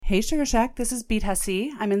Hey Sugar Shack, this is Beat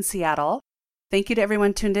Hussey. I'm in Seattle. Thank you to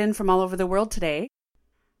everyone tuned in from all over the world today.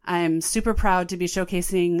 I'm super proud to be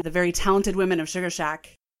showcasing the very talented women of Sugar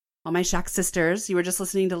Shack. All my Shack sisters. You were just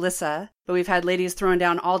listening to Lissa, but we've had ladies throwing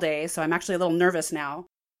down all day, so I'm actually a little nervous now.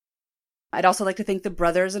 I'd also like to thank the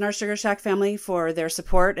brothers in our Sugar Shack family for their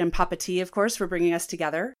support, and Papa T, of course, for bringing us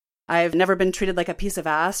together. I've never been treated like a piece of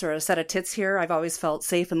ass or a set of tits here. I've always felt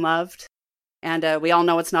safe and loved. And we all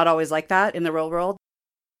know it's not always like that in the real world.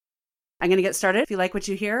 I'm going to get started. If you like what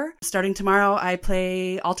you hear, starting tomorrow, I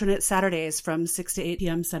play alternate Saturdays from 6 to 8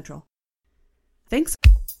 p.m. Central. Thanks.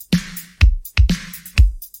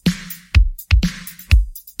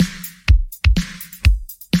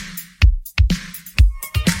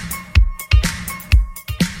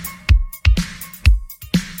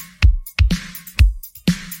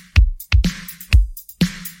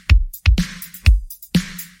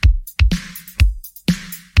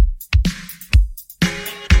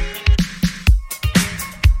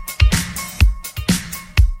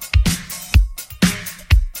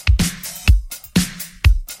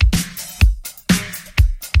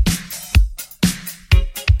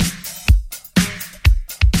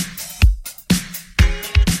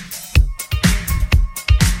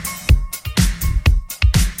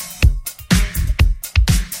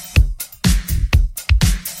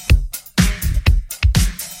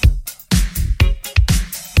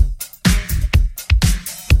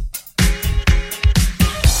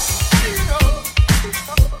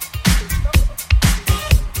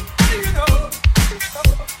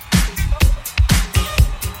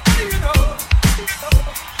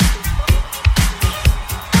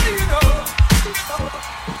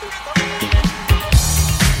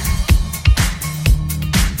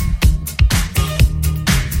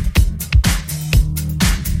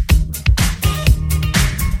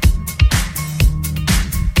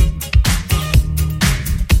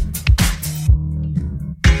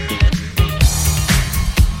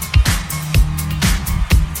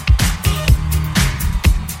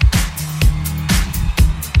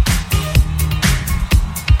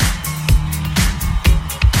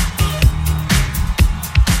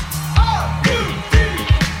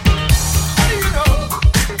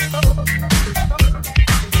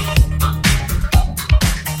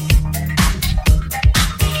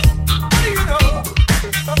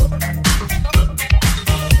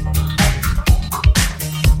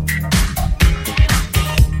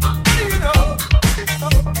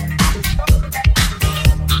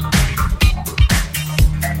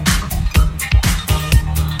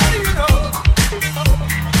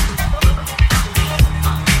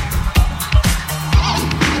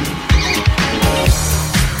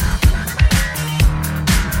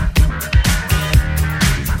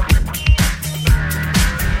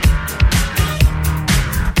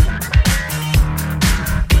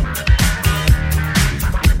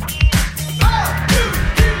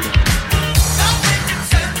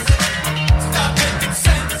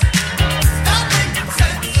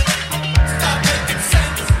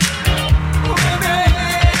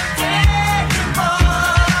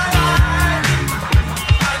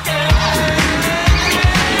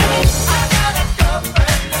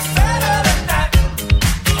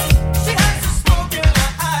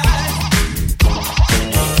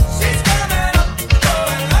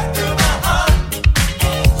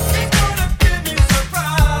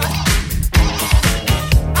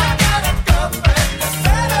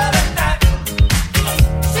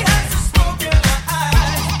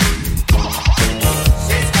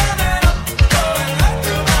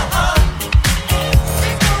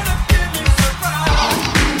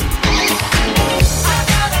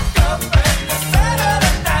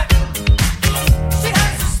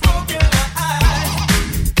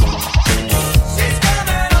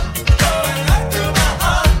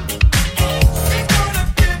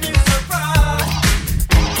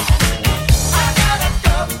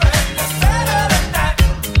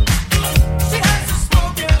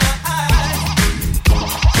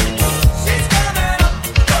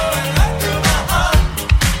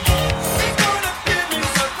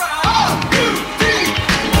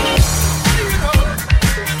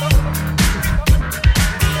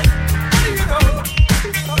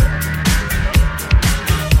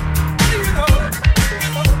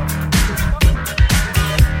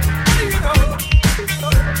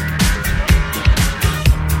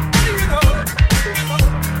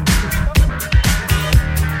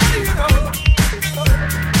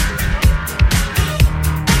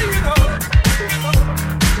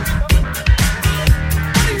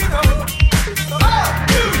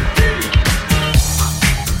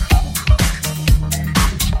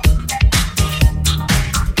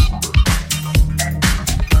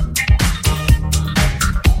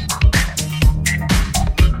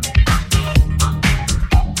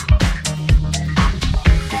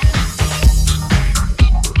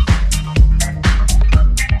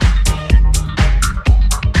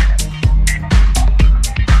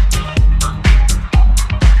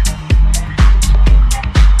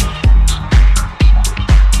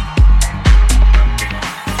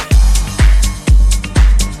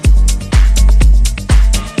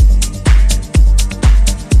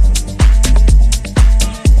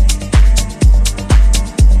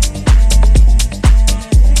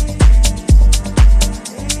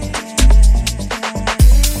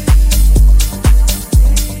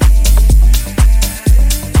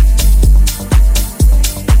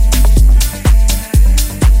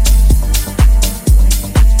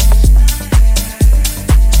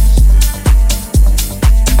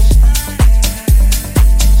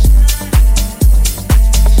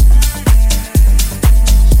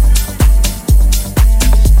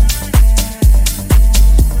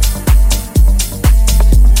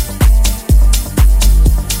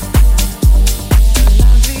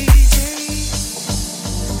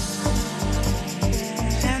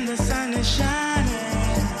 is shining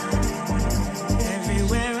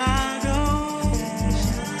everywhere I go.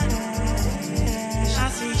 I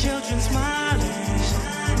see children smiling.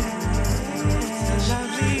 It's a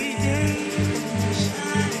lovely day,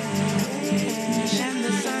 and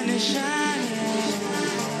the sun is shining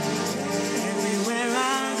everywhere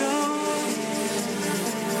I go.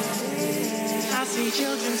 I see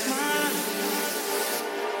children smiling.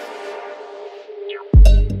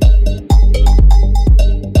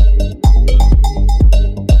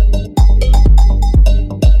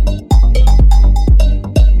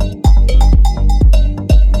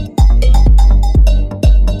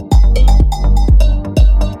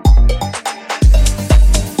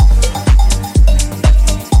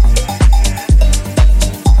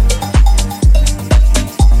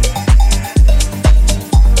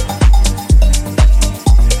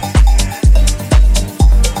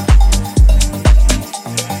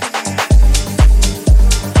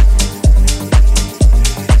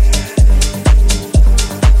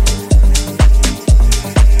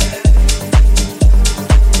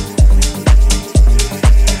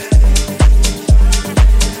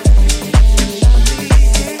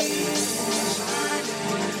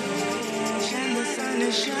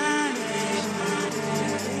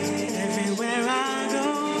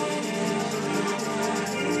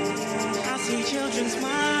 Children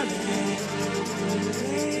smiling.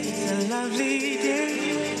 It's a lovely day,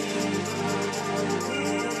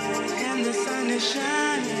 and the sun is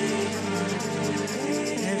shining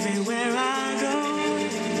everywhere I go.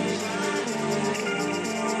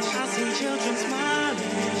 I see children smiling.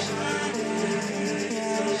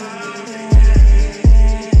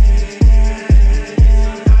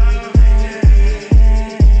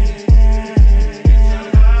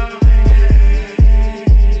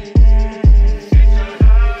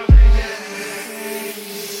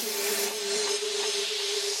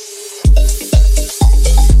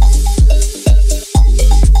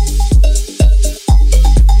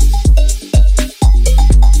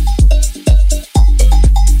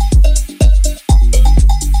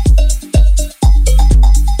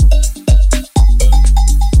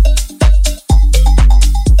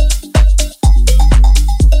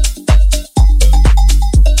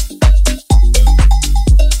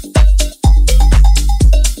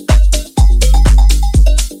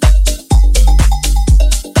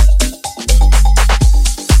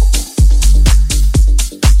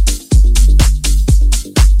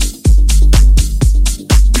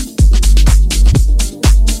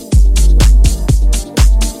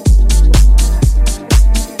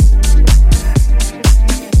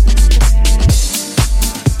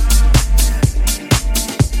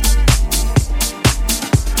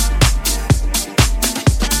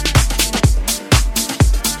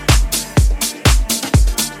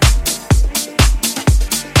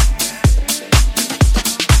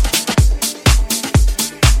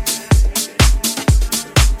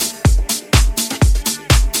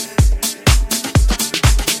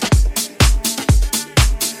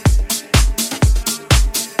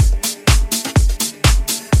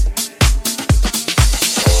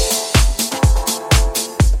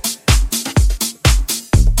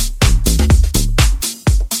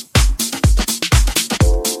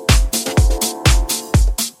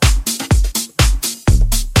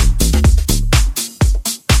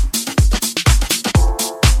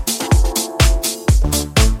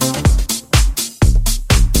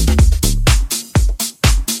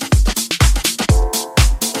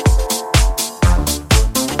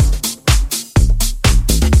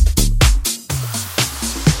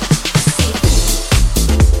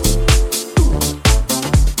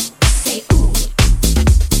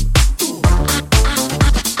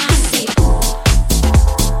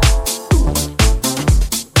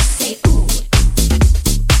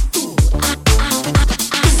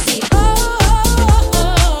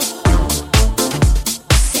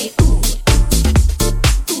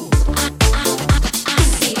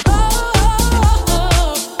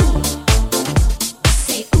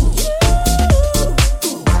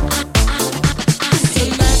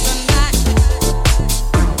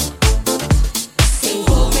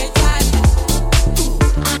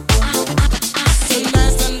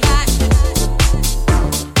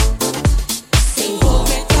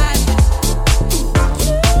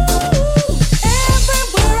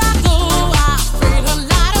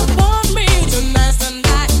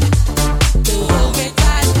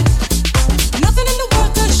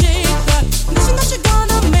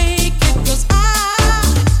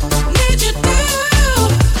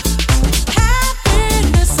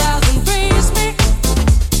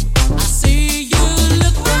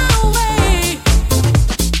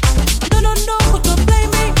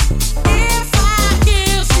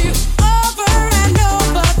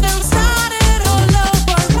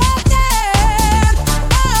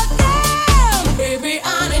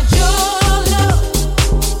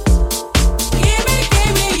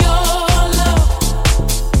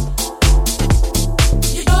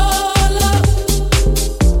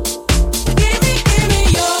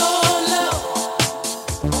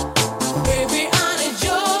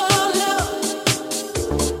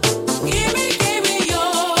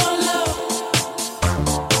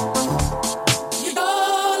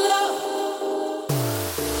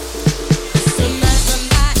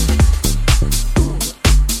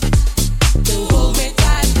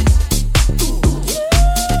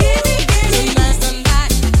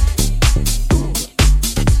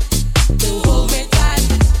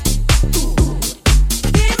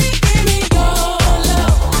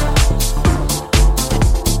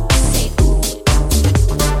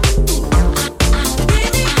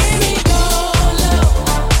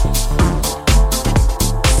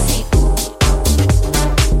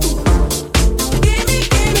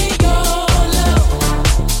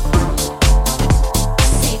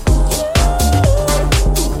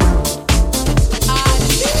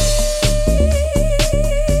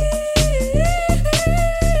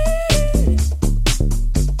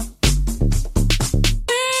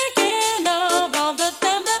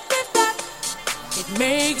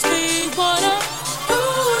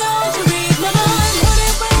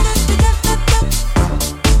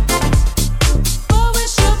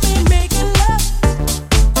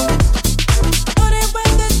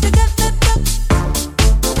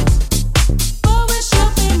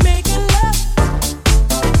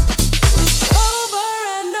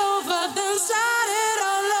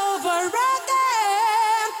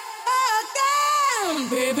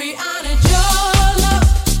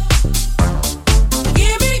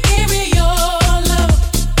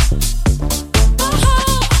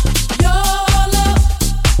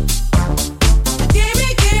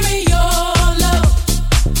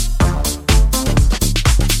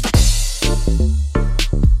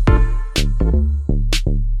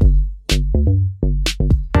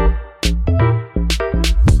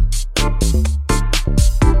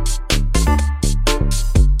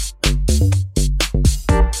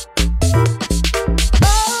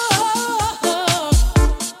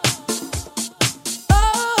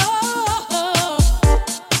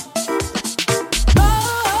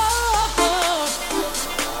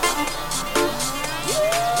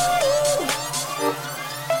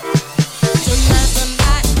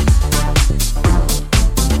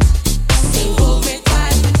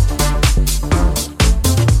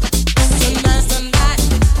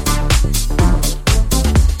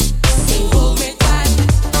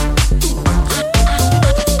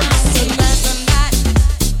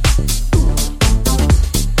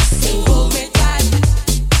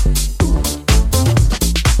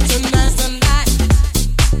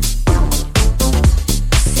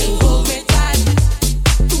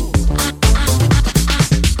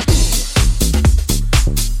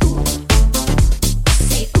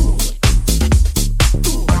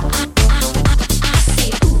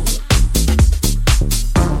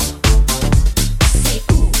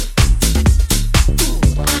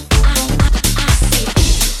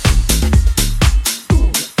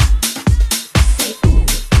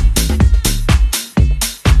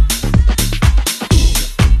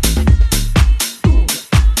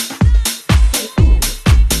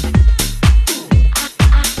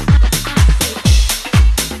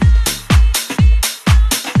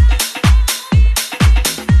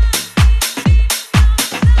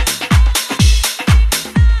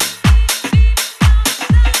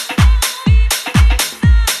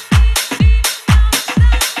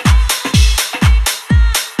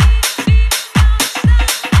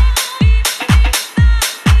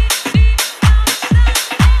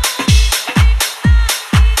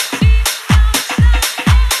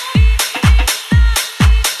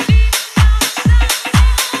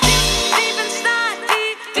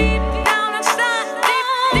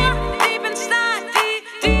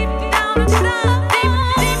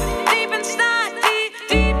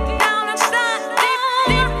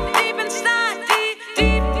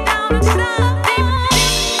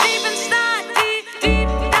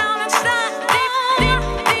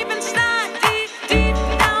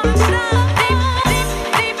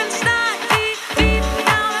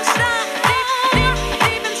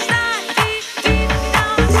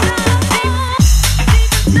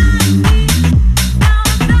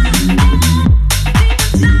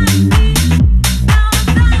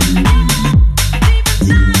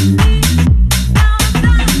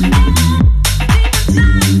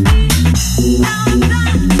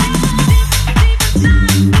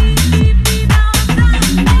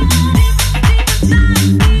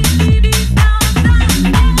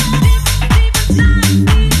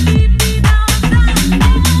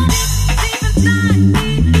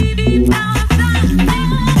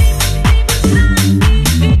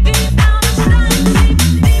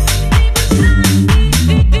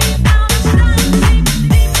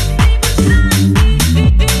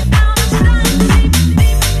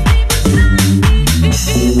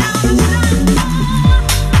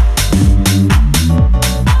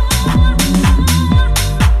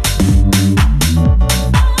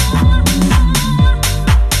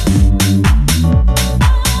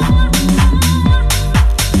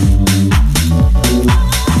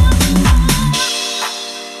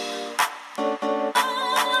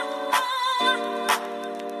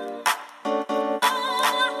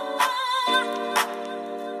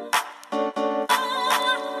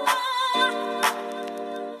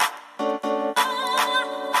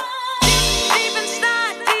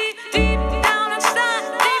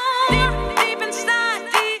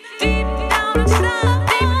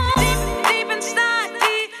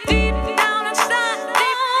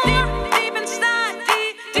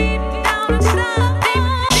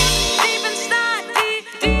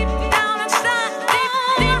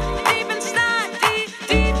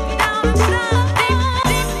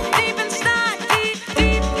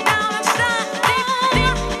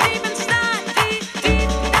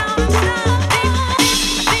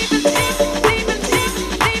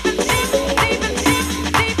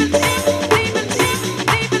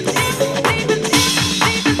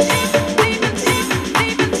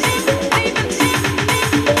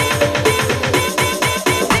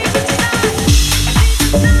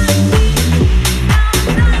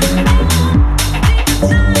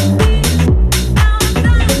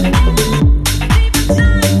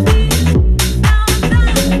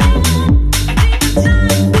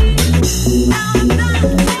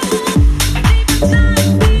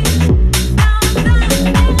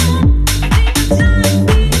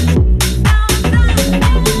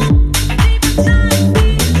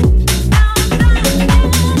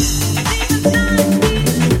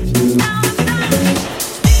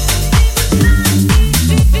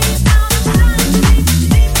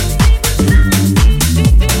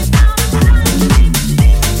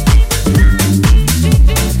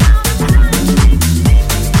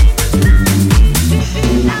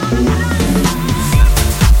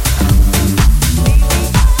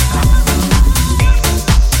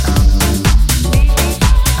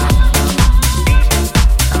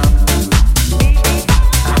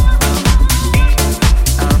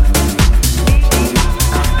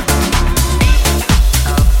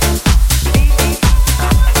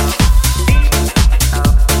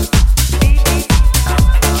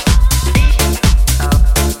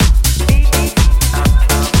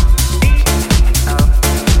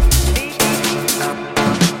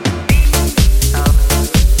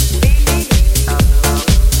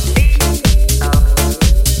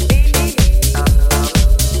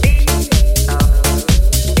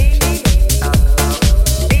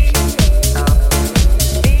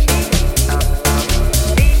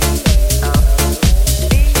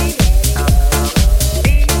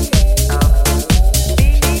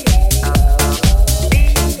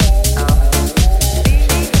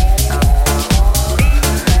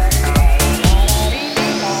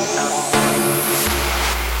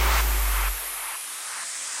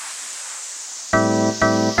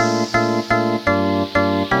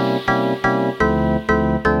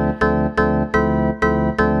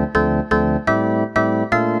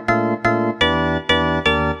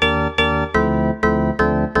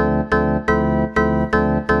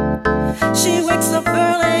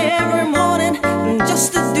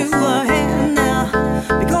 her hand now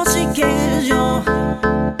because she cares. You're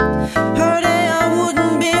her day. I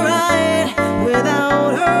wouldn't be right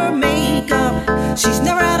without her makeup. She's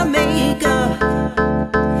never out of makeup.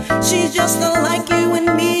 She's just like you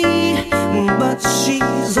and me, but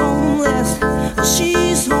she's homeless.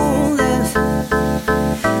 She's homeless.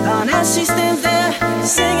 And as she stands there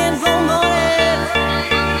singing for money.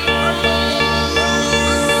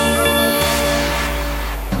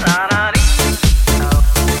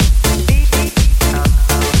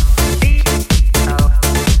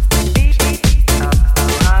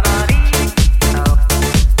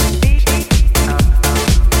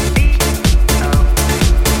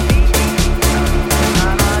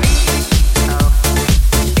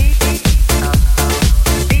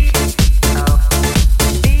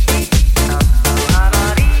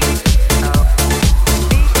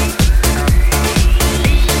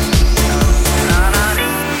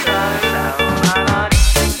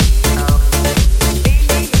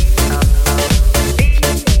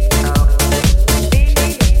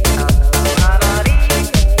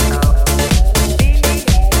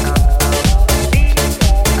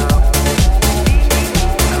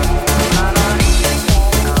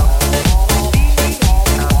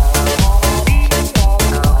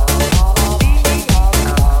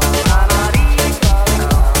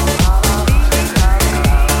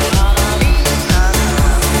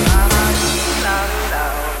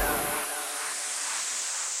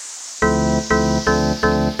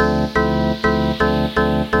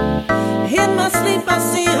 In my sleep I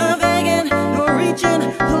see her begging, her reaching,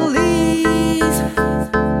 please.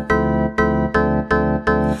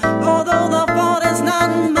 Although the fault is not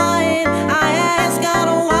mine, I ask God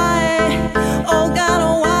why, oh God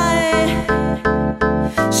why.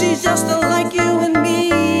 She's just like you and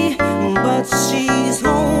me, but she's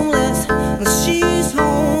homeless, she's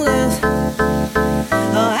homeless.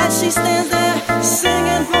 As she stands there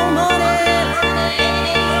singing for money.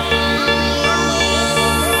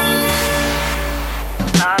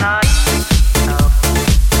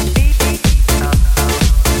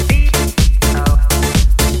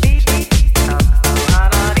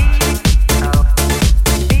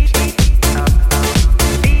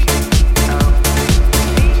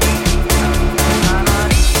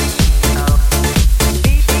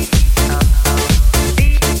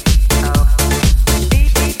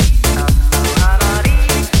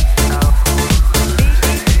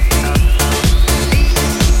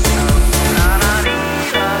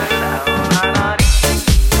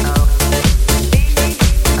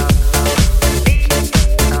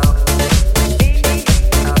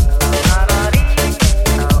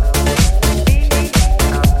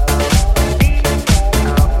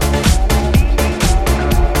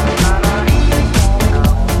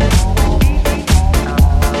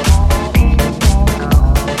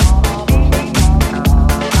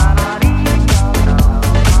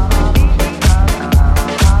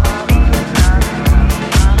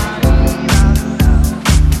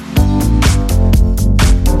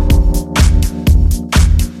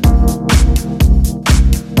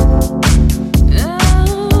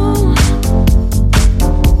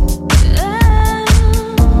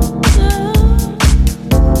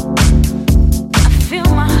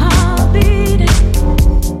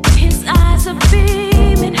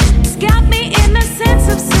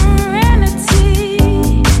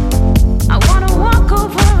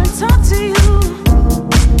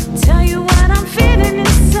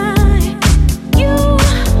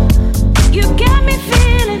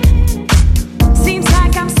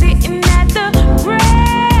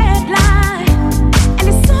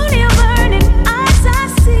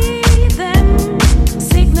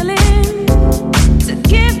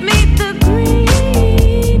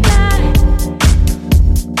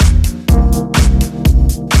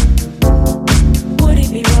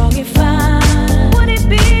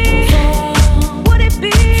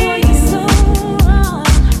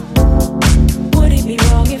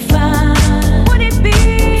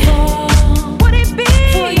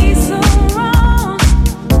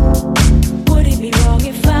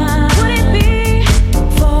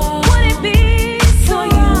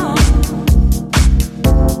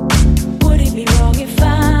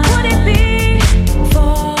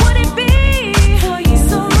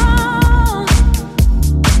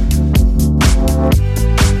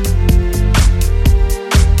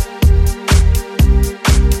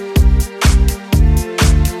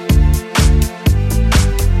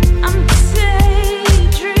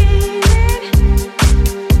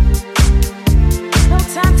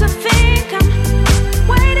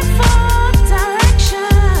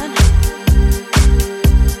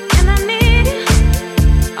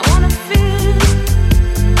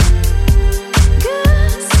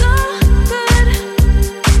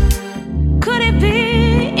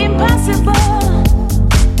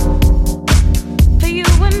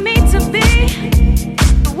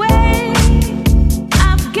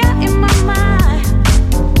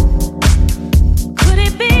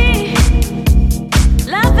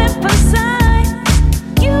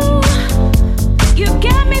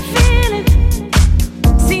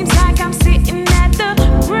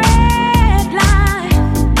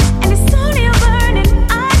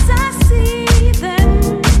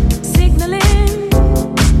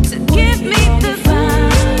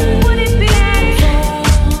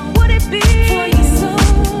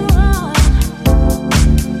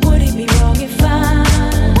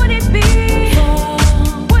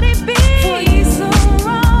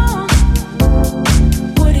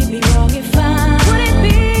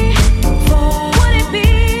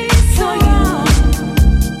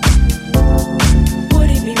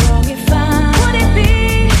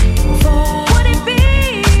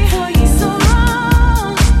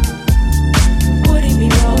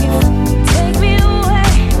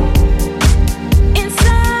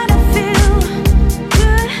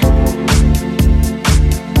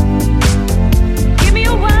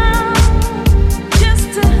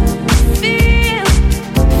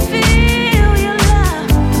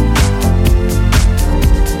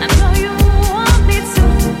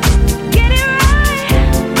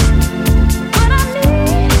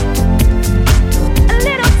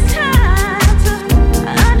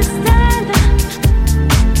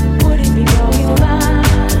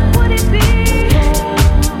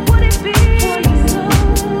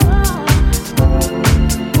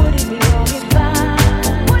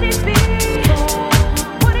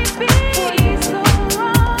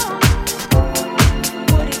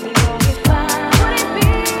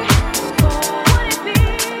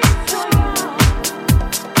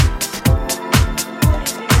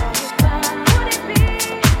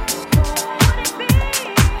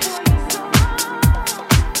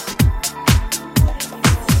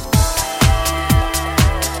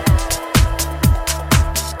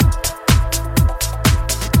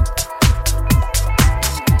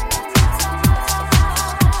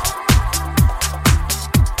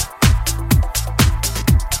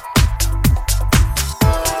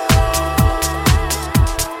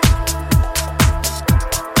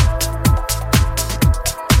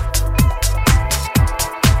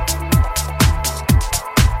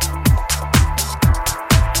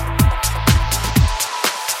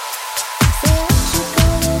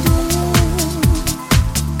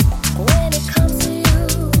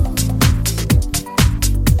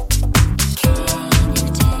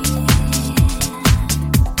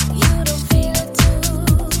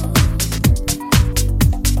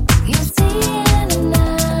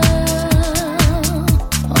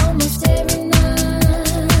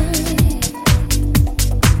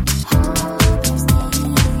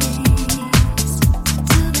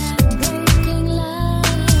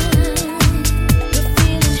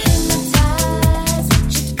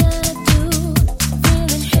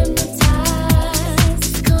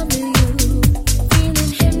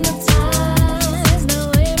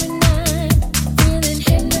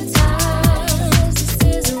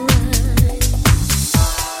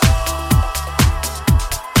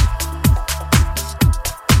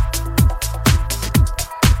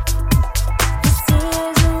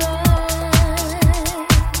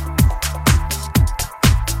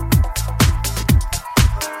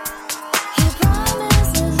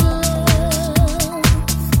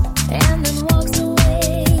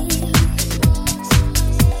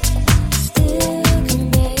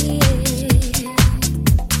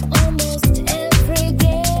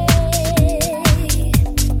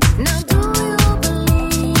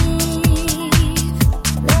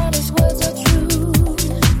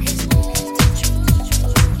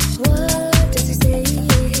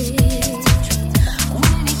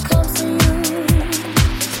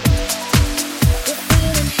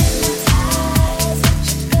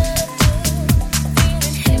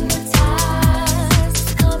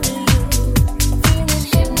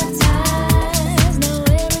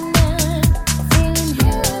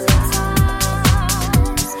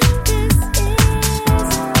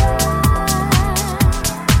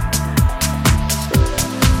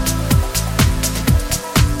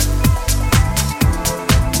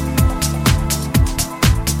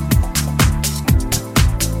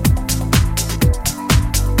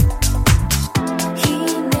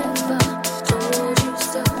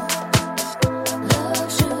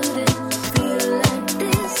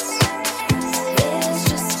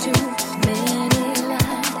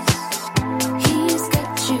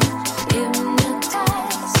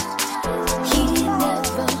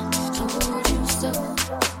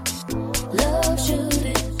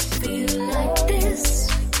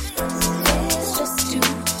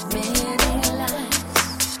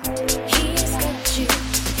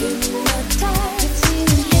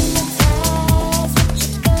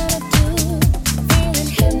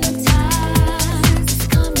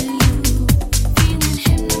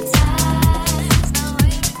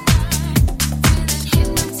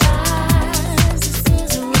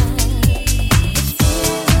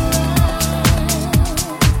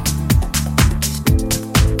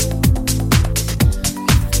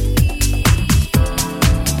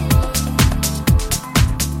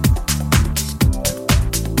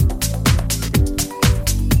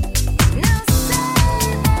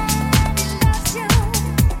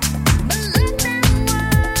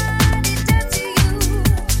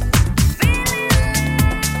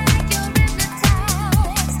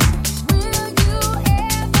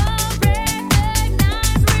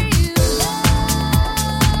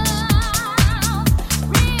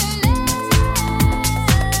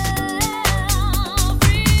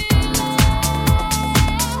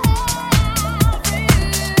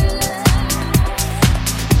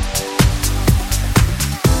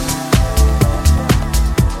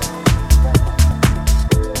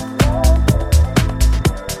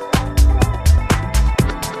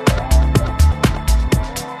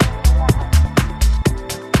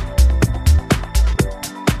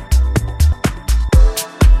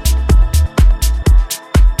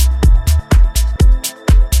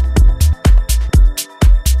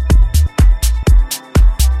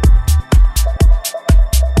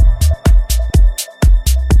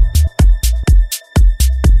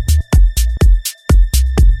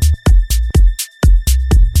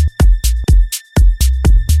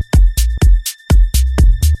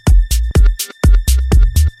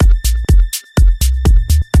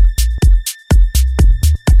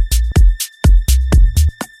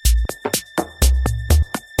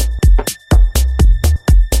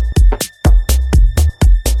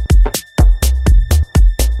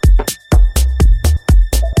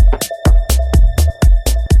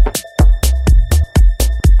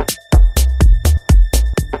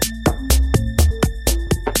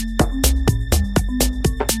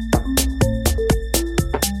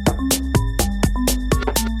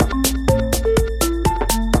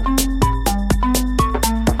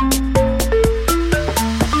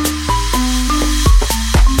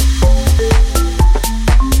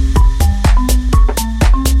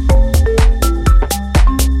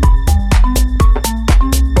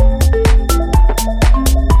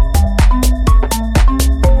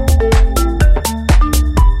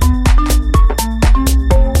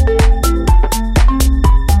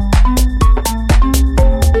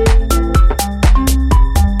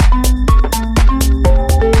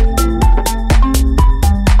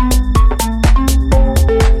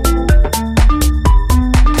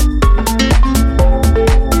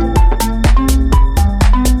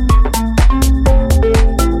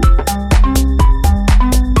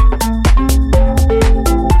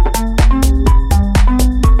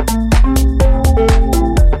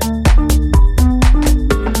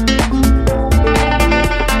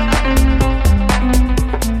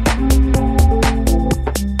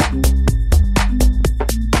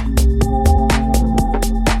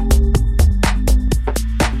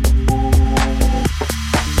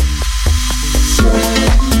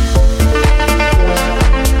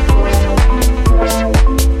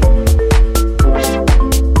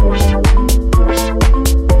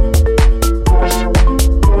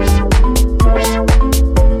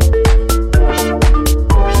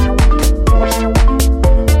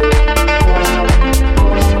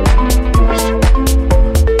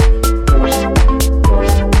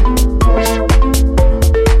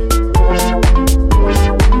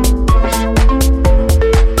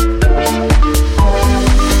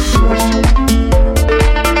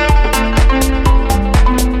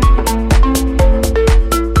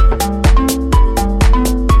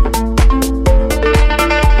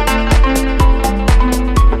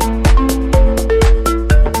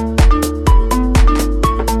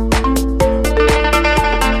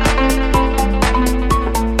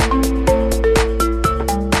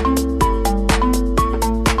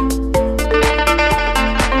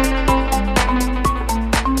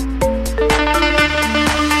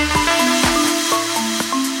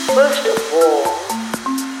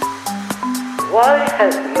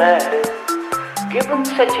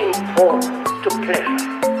 looking forward to pleasure.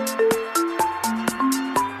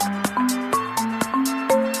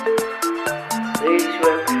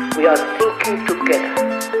 We are thinking together.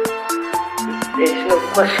 There is no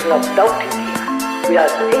question of doubting here. We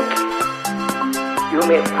are thinking. You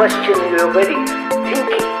may question your very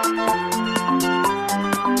thinking.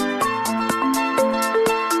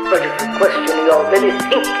 But if you question your very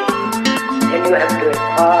thinking, then you have to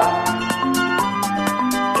inquire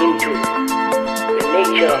into the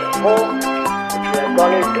nature of form which we have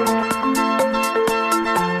gone into,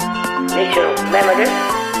 nature of memory,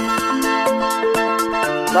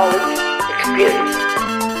 knowledge, experience.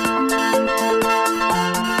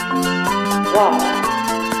 God,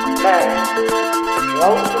 man,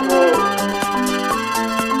 throughout the world,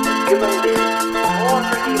 has given this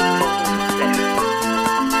already important pleasure.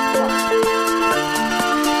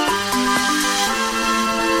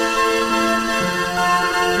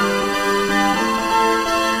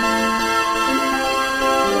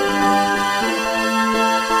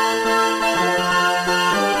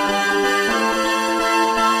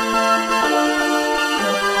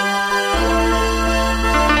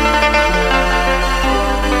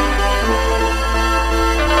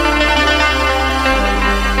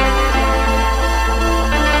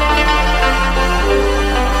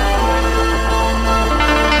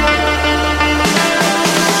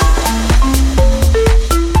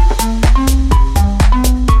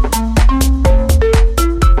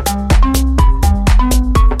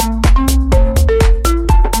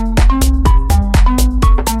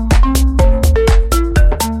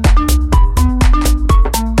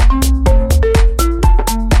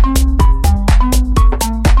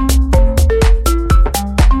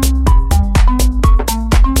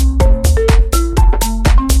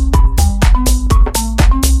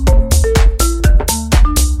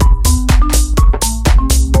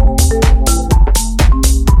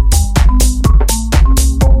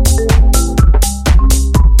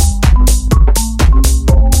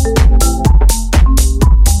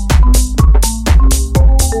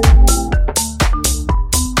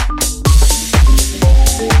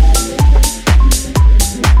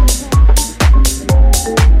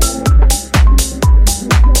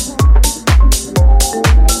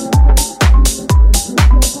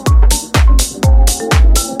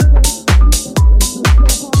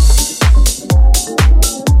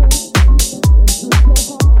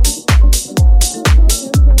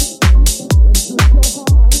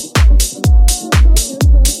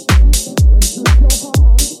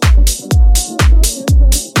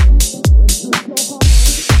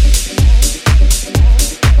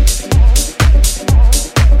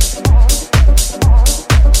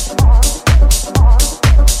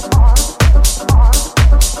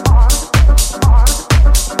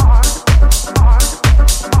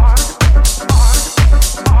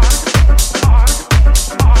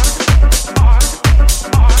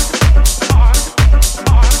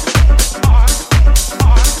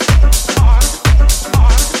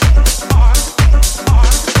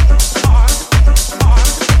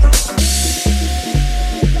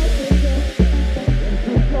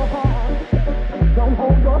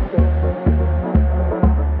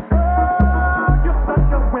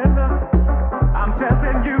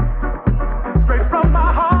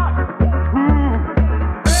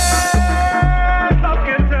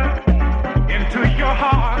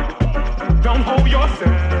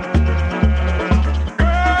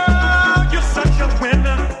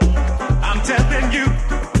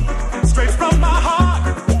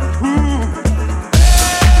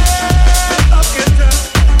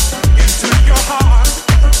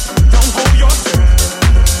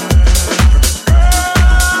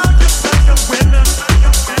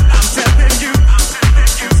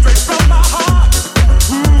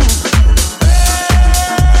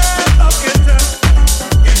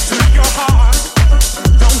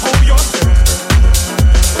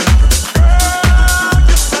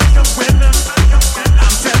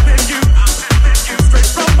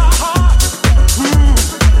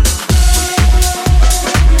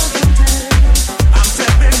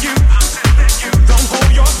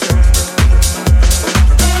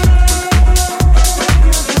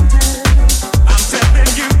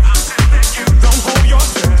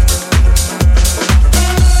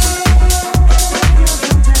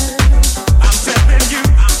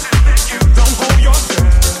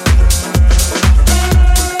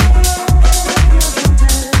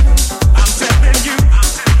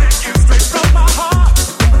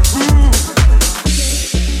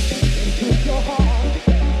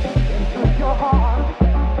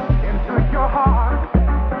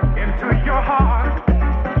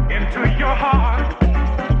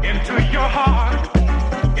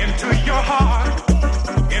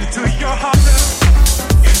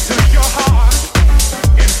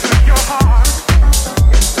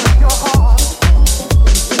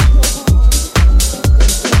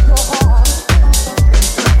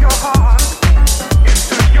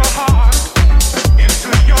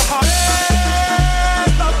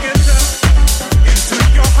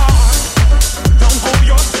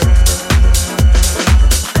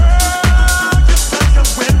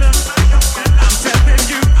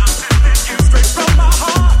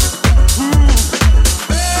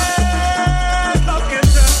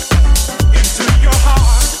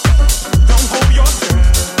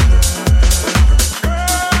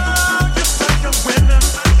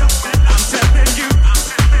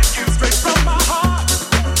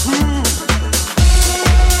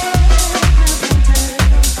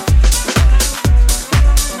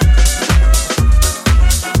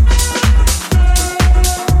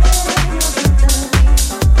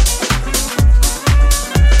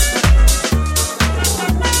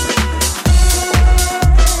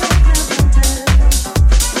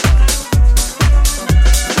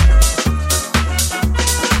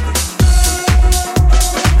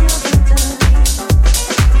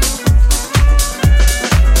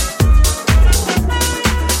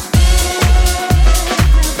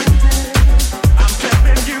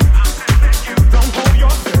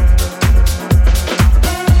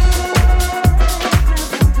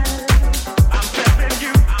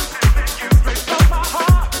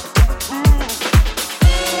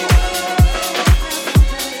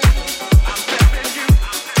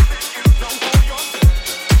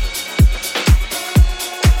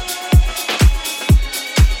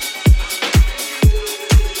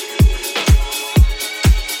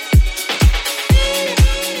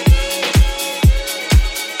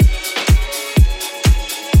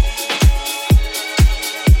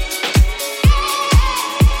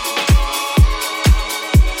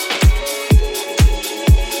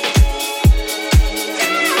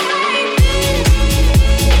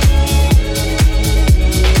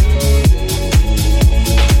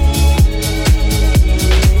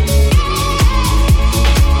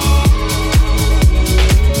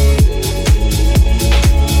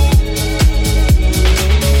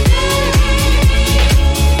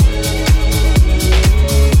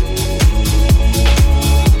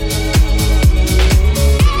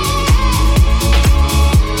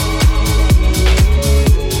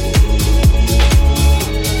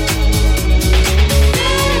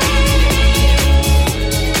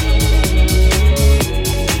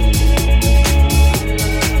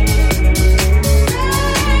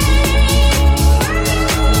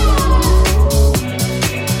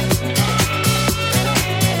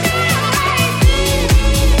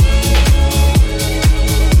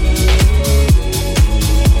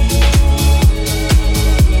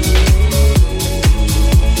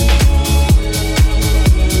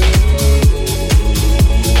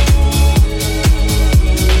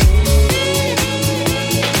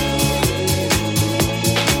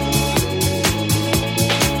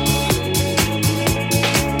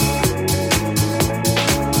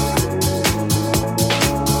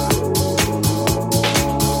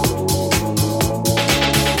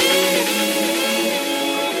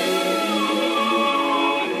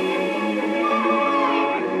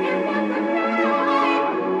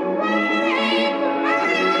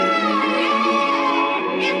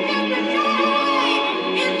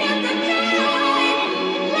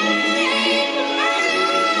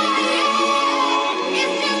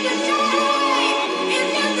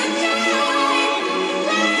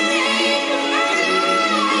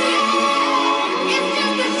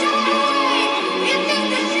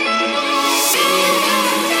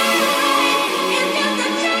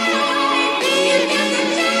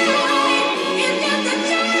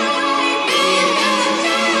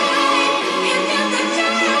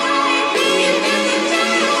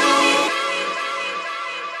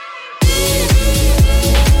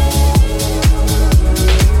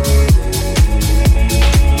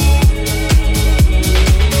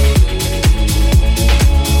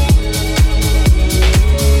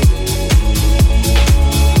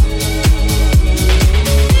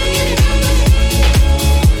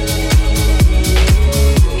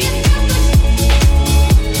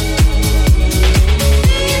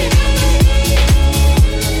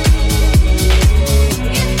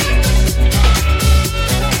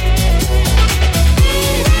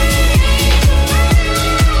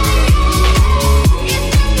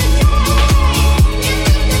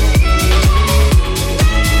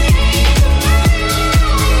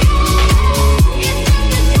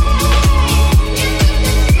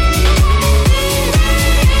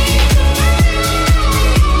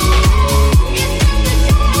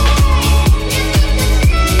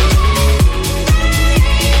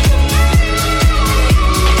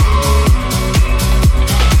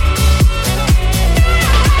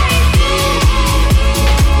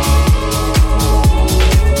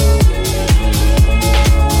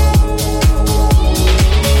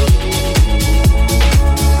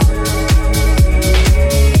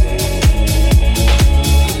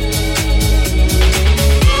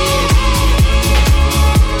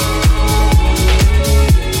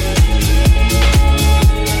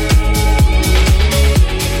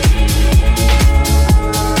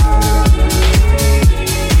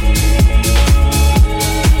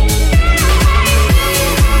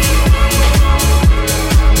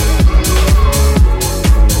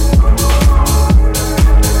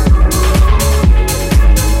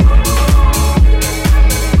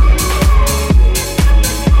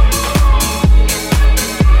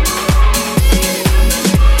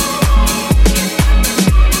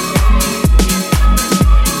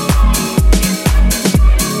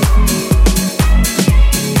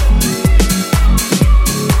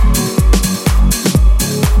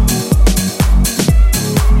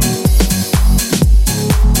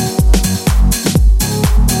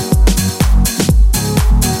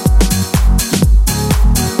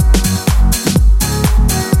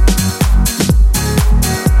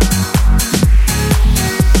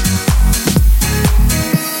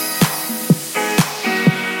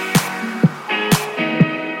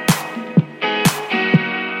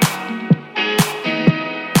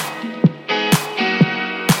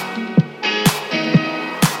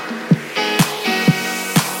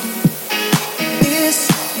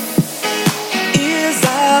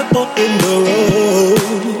 bump in the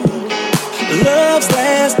road. Love's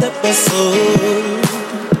last episode.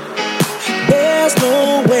 There's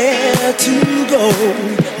nowhere to go.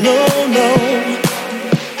 No, no.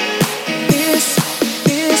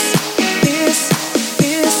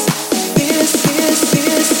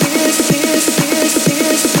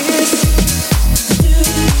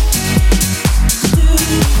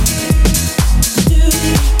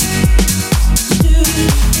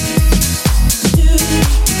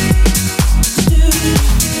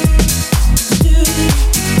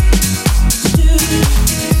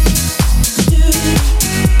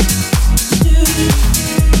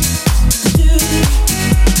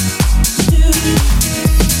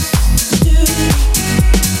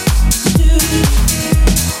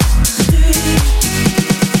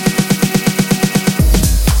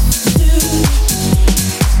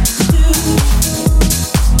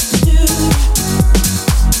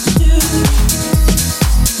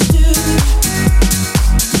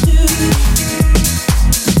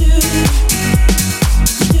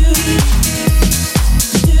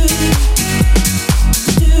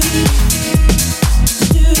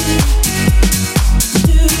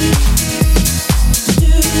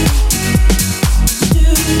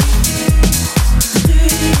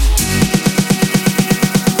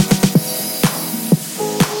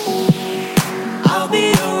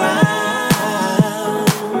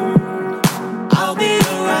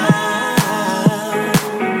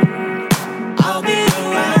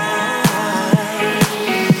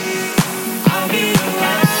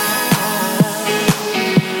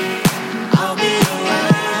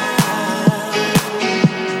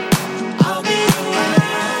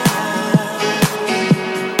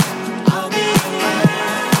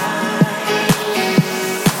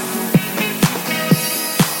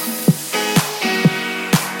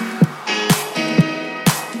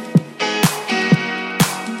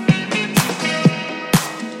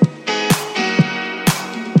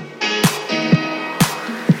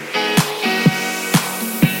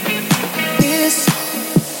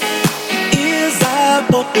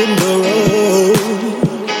 Bump in the road.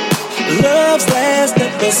 Love's last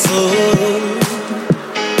episode.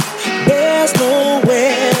 There's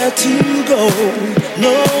nowhere to go.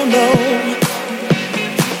 No, no.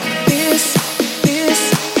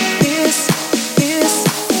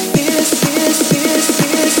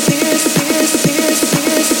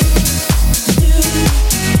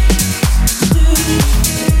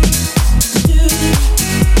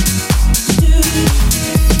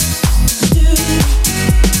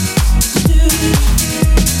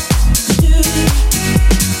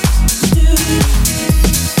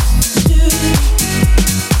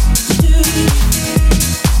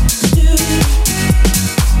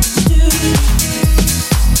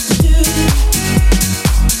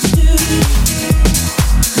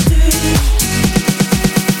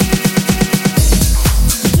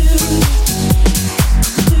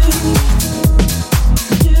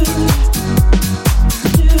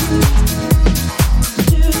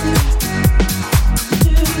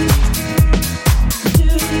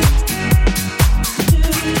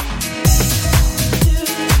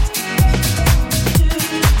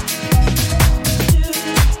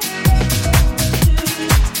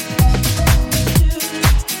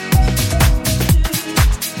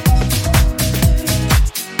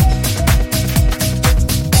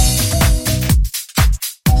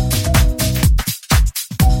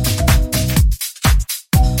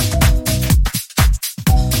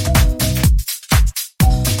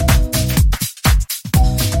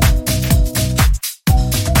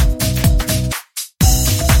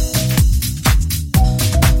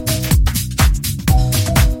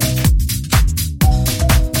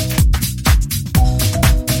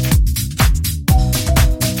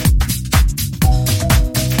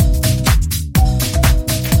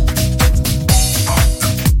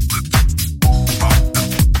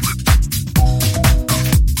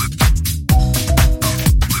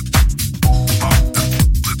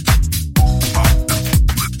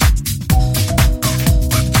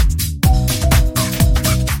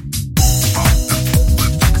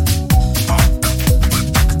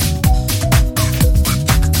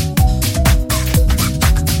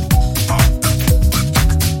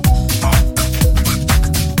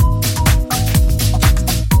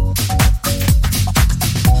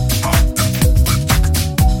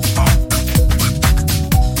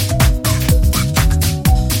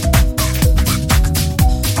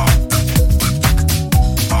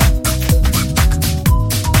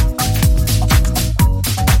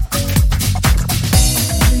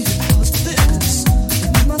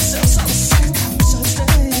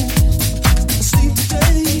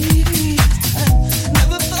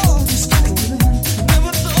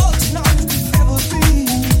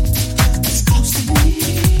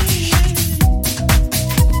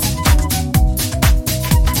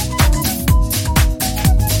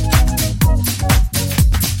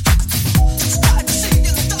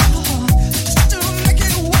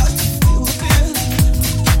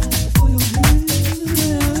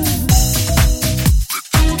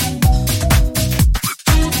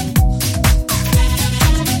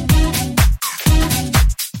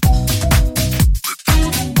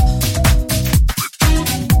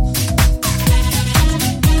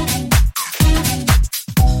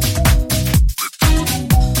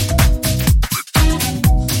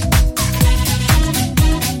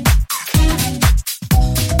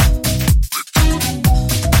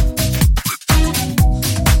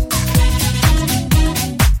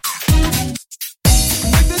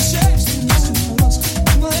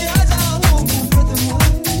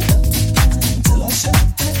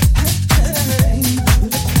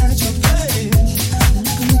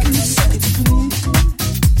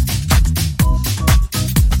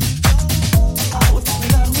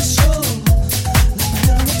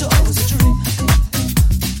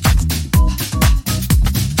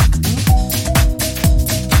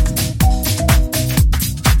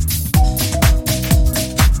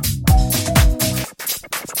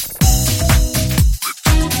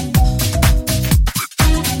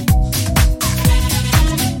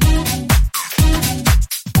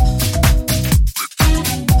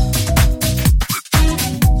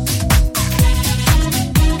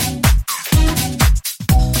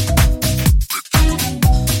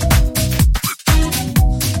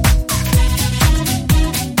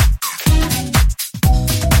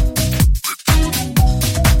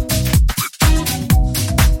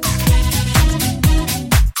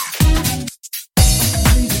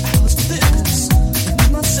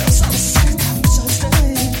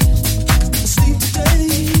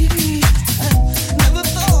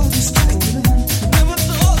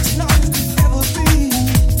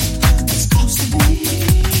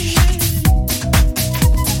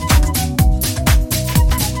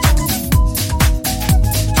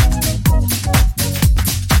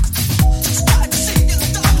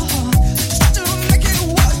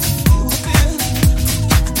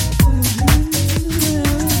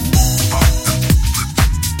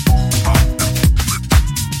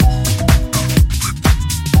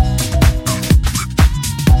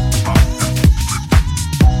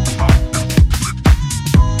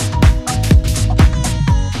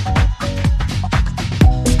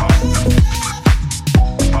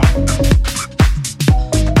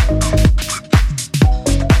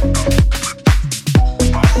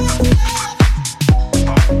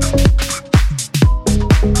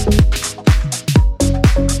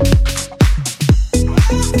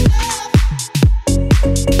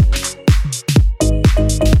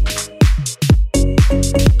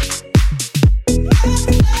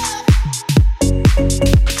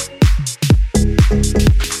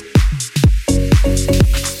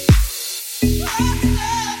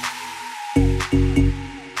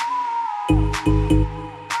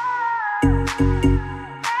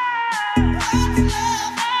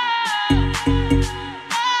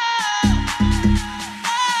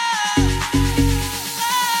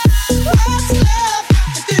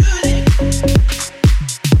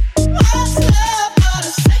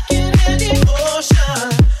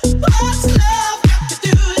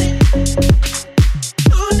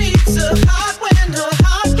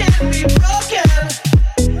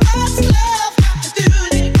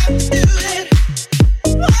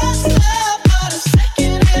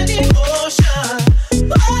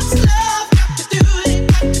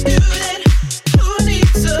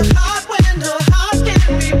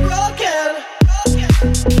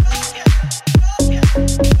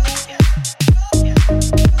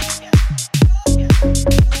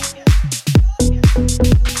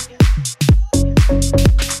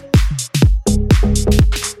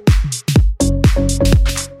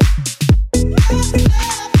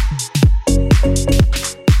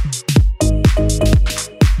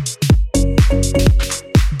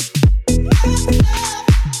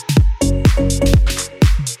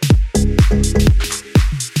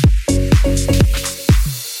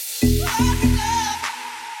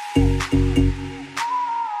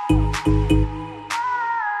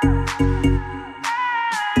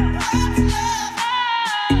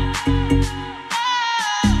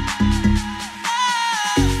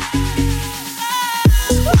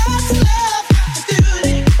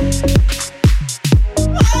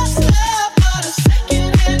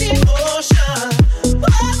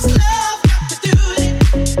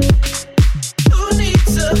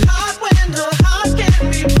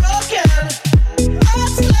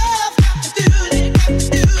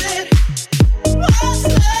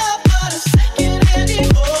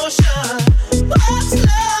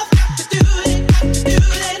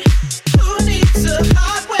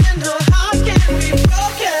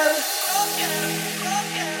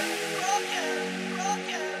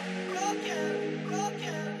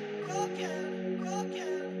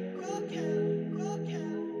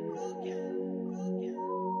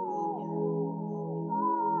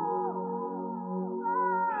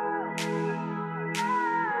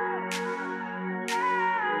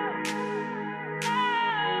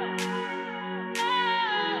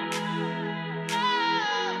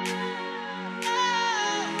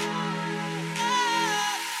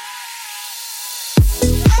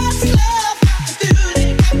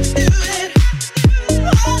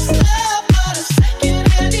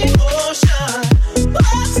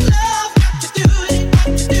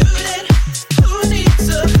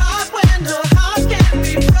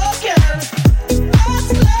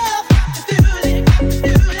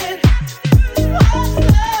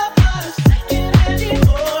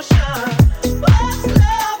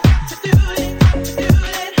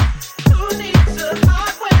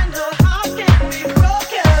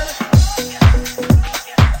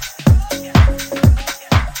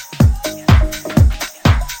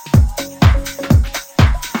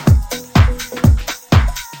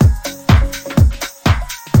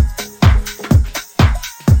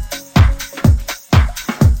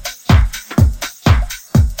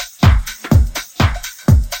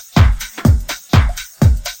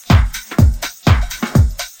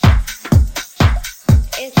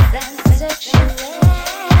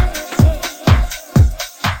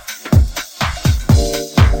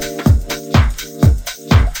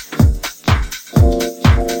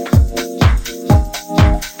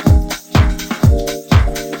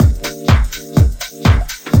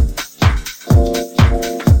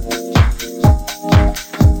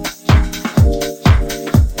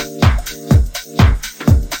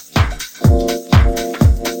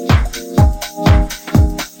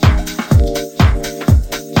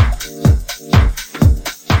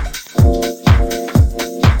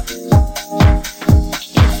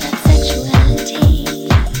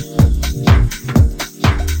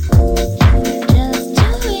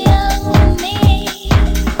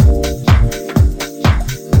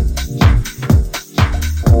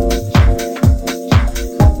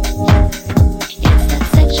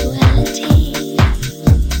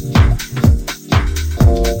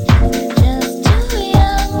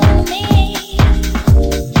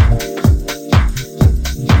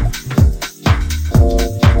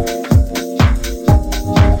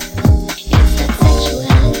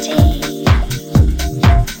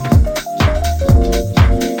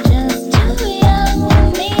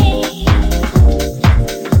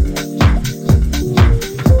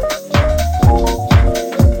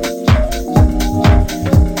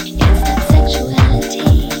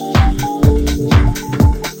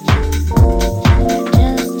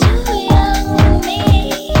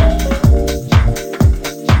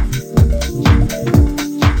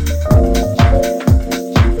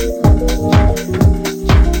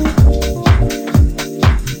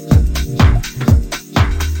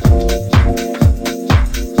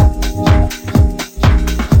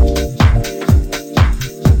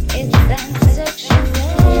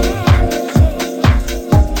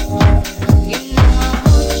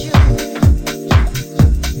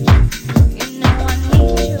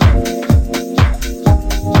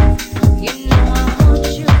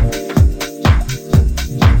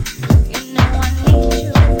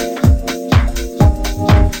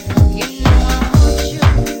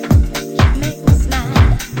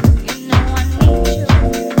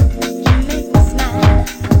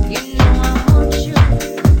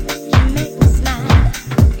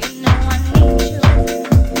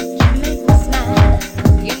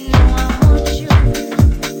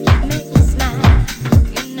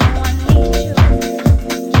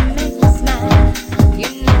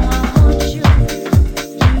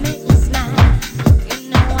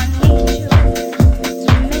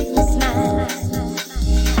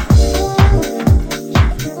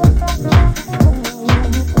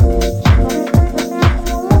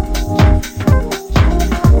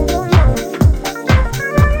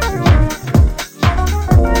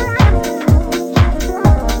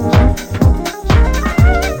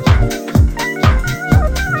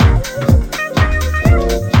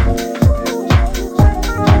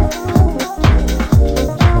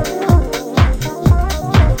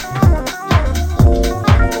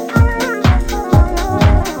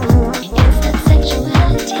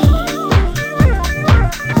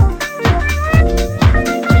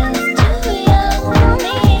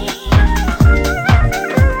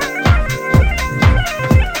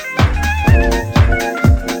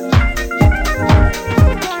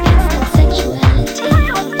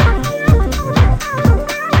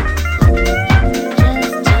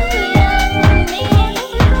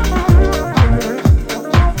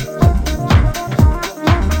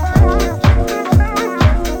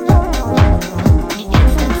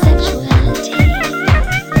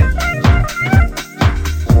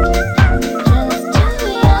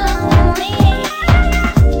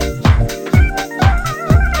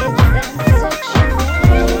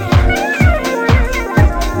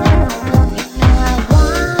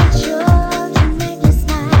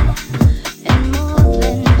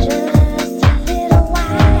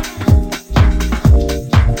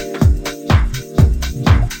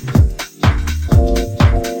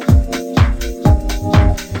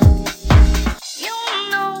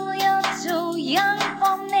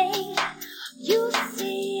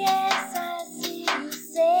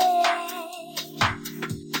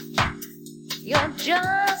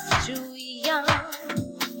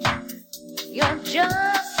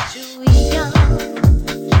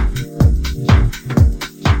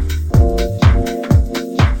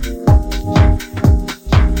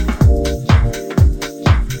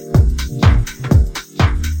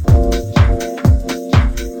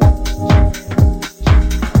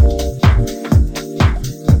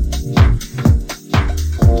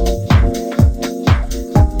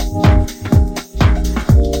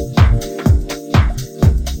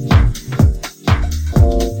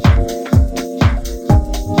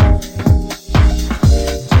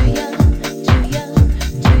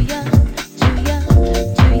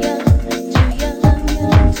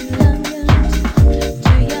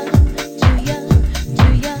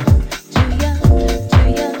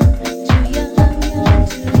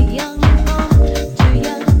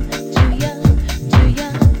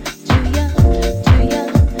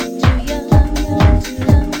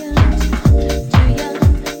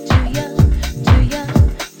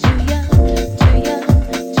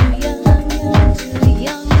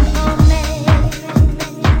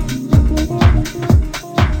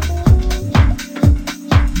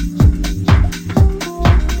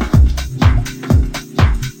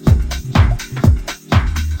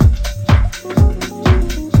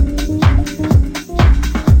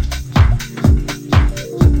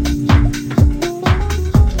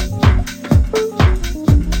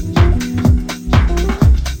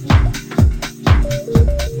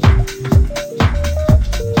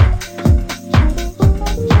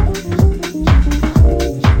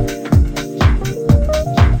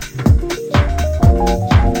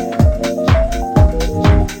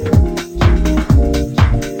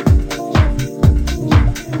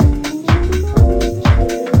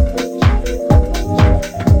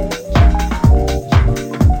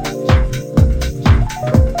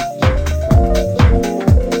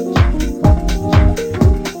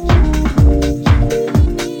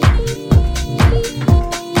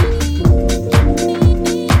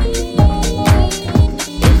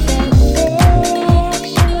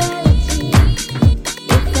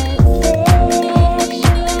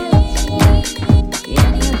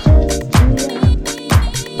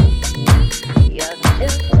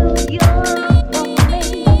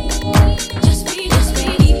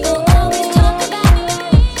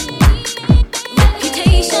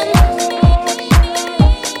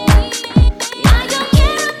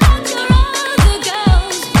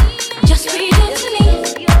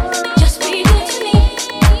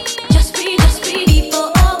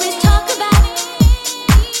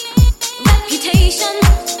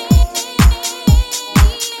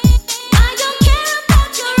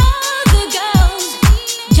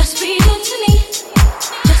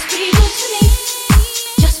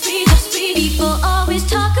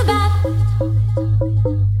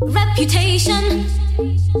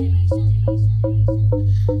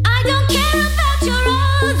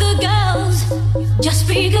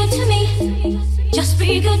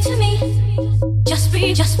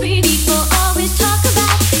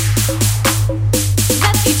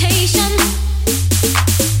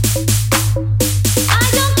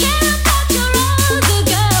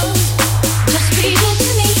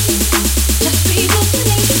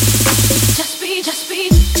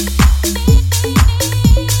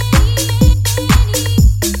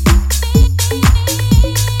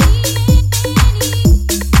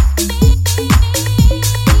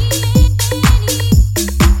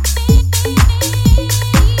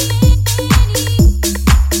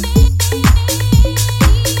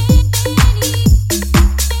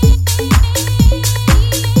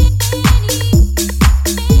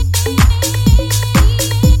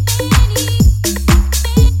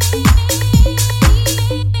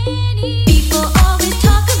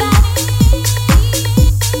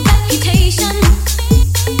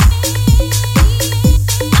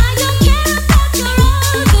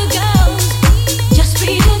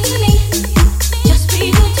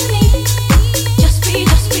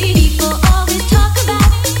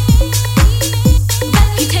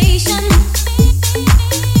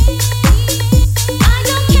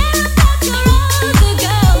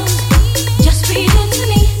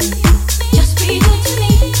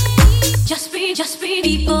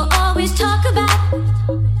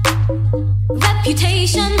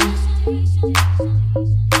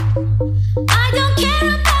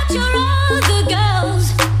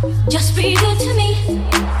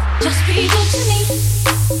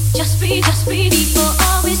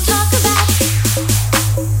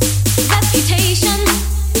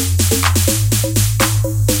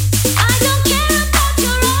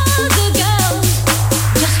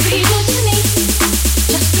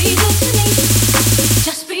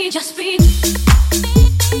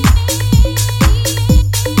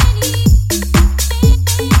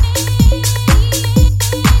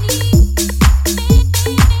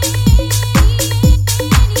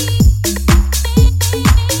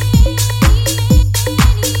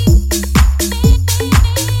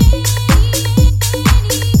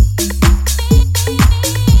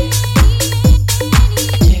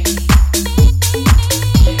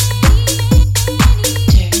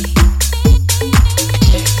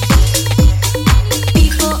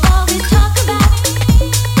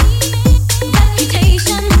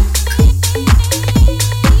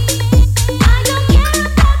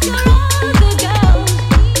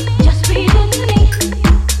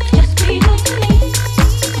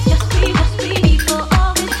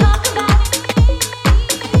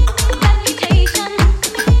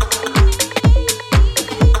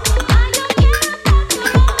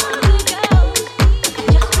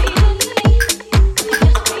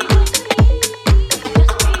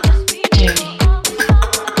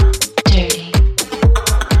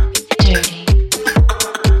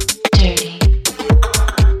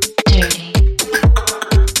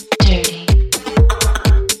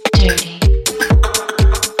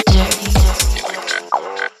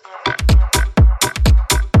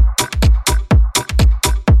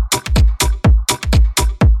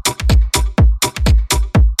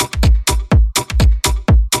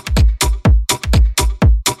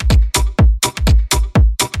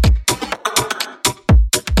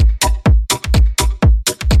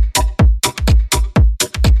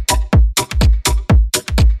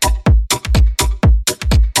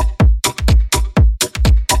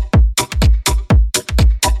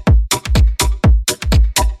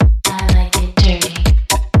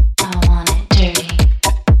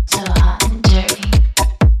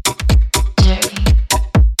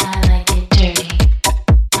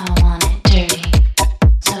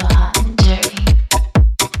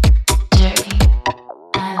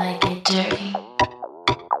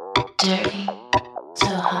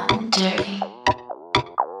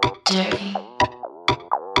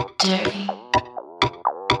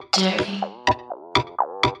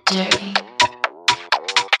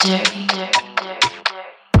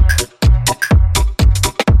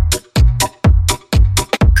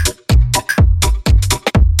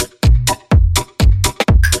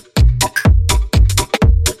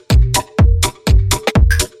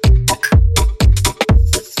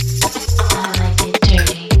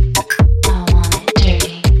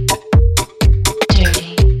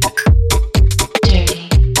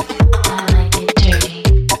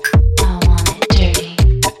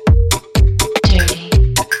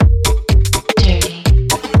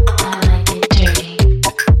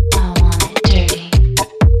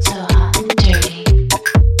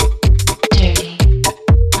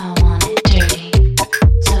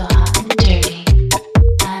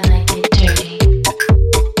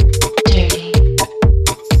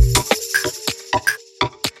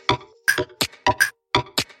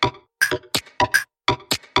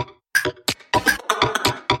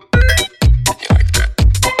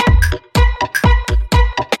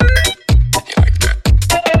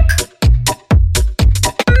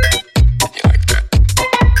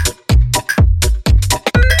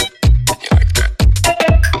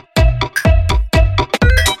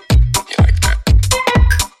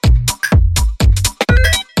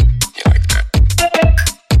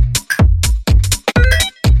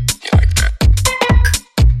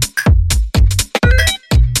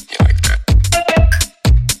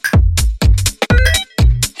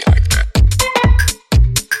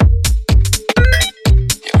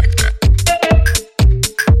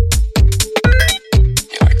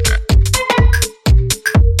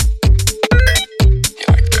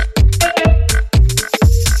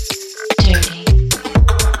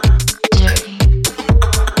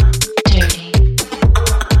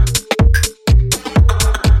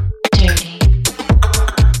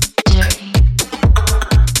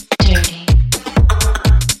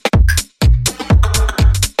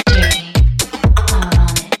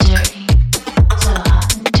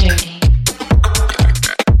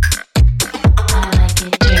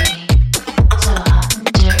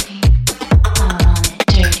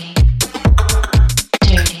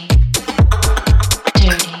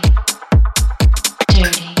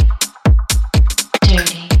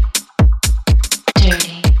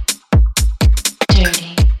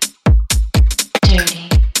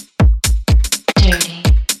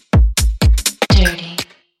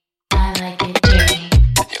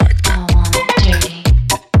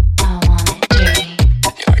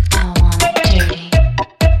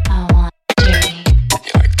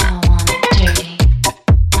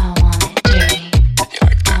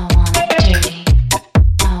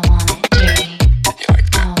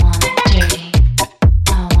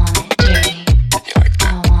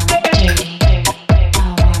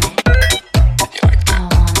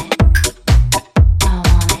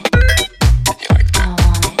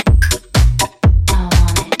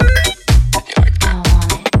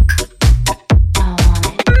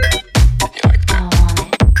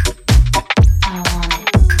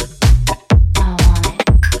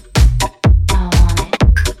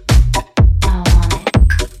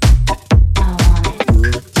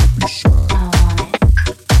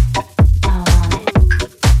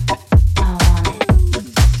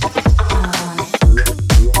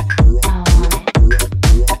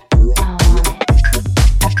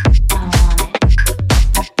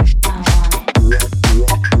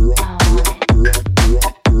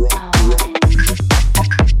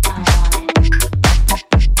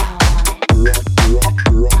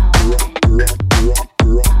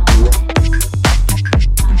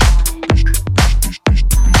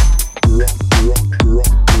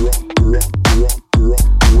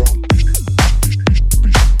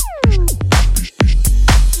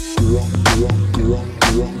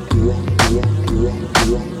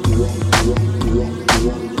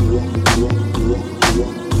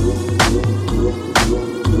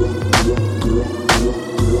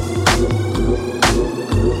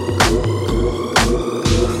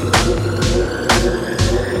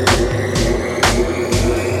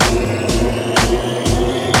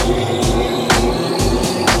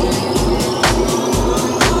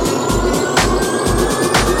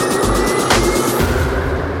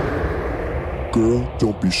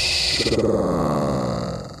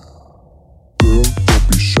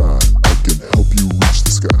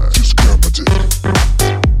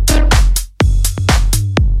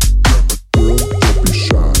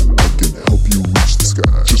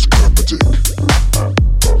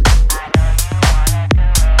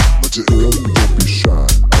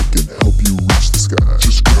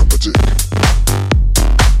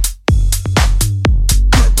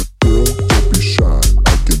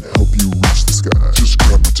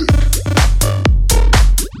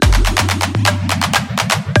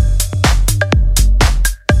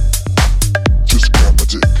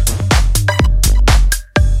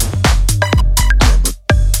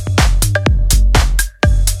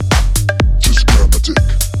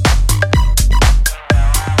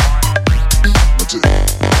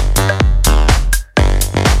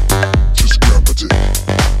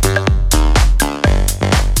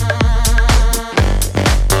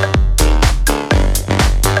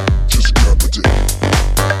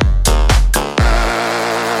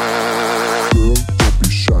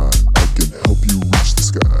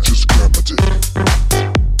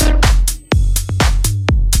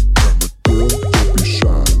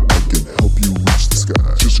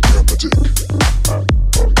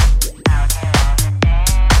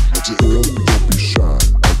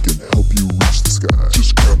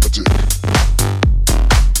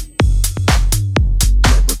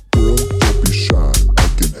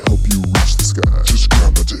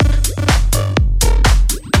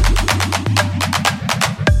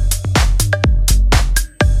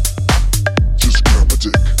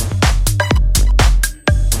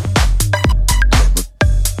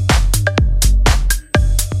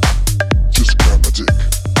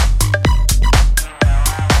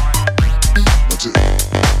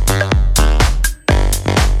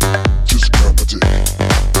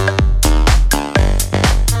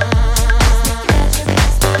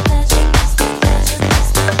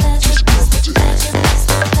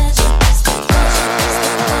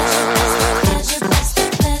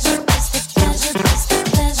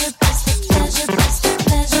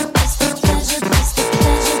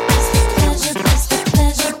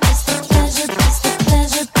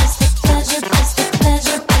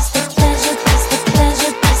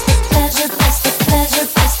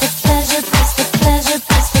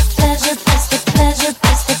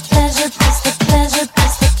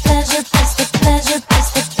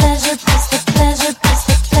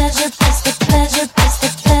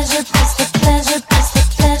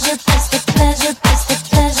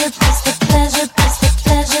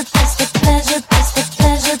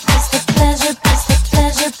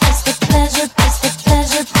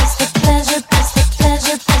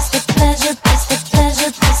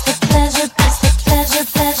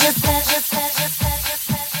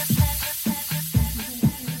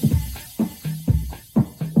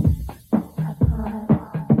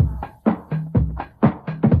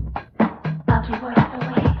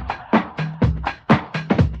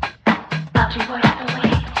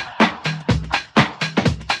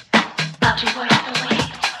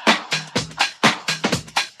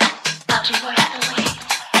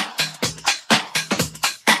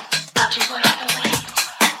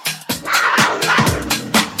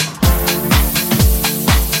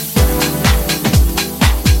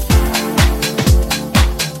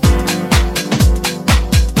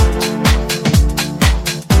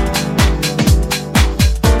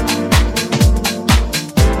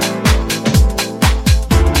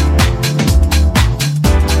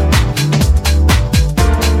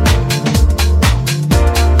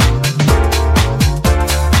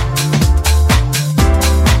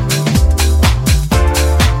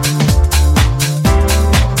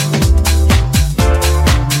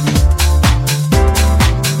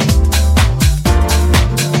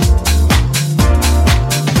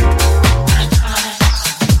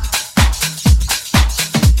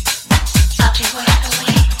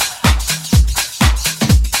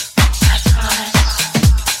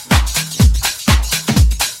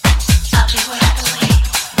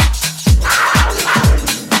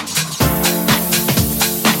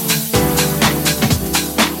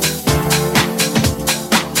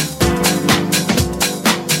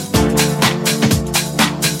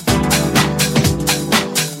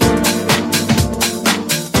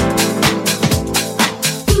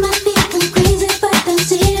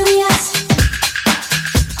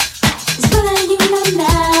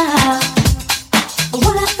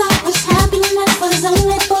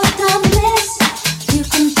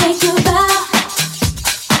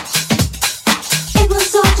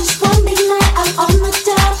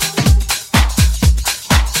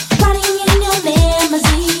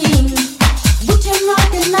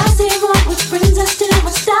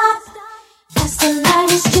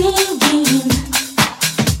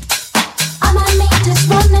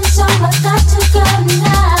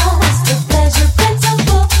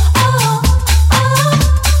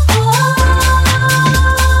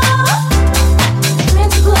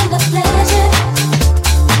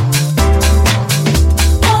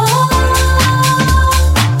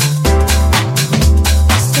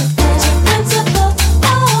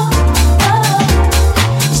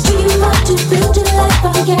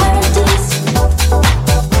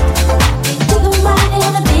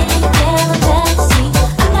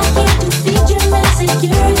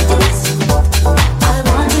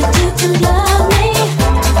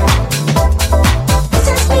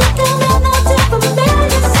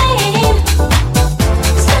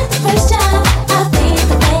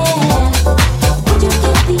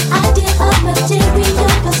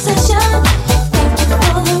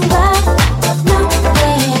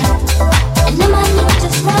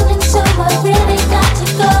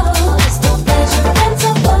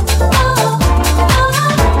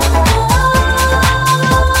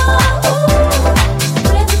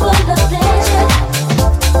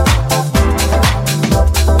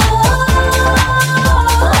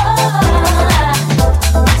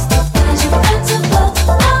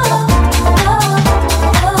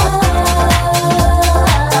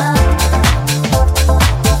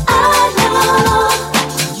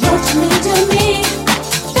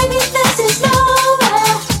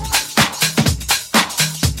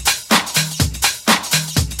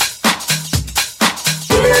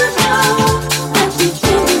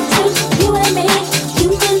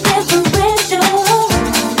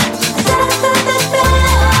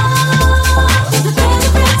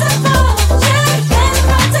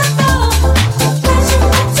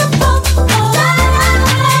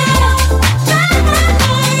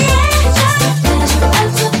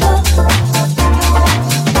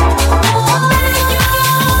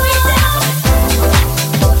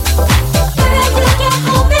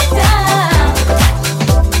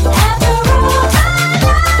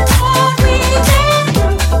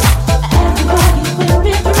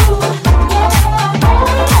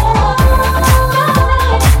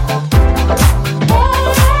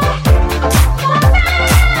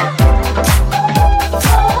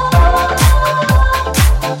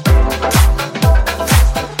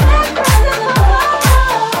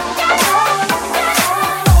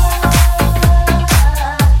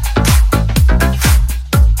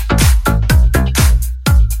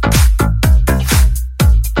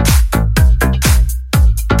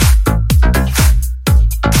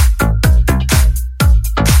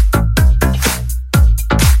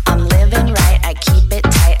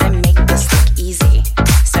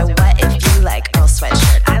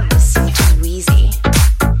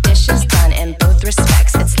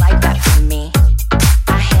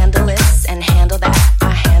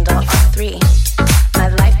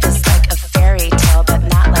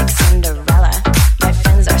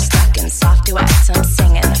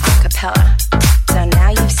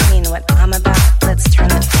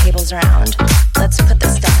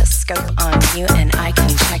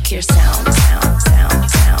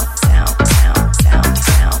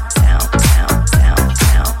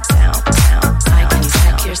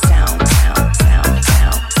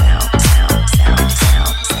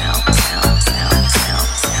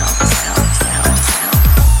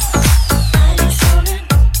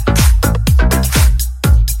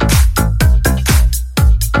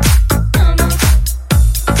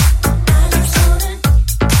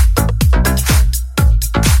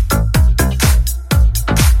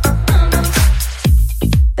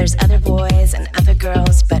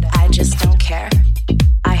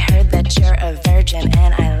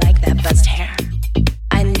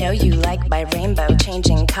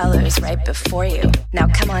 colors right before you. Now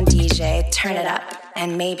come on DJ, turn it up,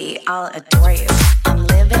 and maybe I'll adore you. I'm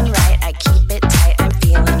living right, I keep it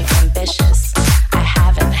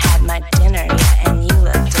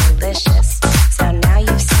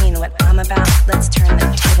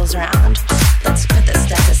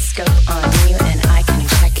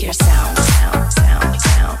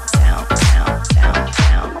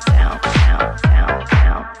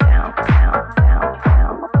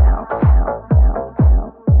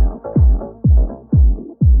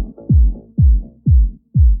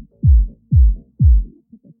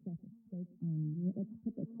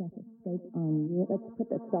on you. Let's put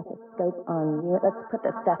the stethoscope on you. Let's put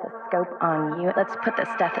the stethoscope on you. Let's put the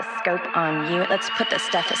stethoscope on you. Let's put the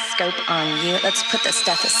stethoscope on you. Let's put the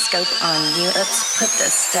stethoscope on you. Let's put the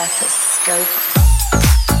stethoscope.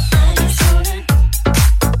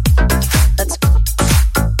 Let's